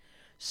guests.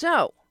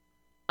 So,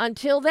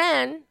 until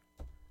then,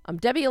 I'm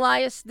Debbie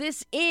Elias.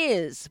 This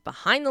is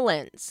Behind the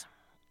Lens.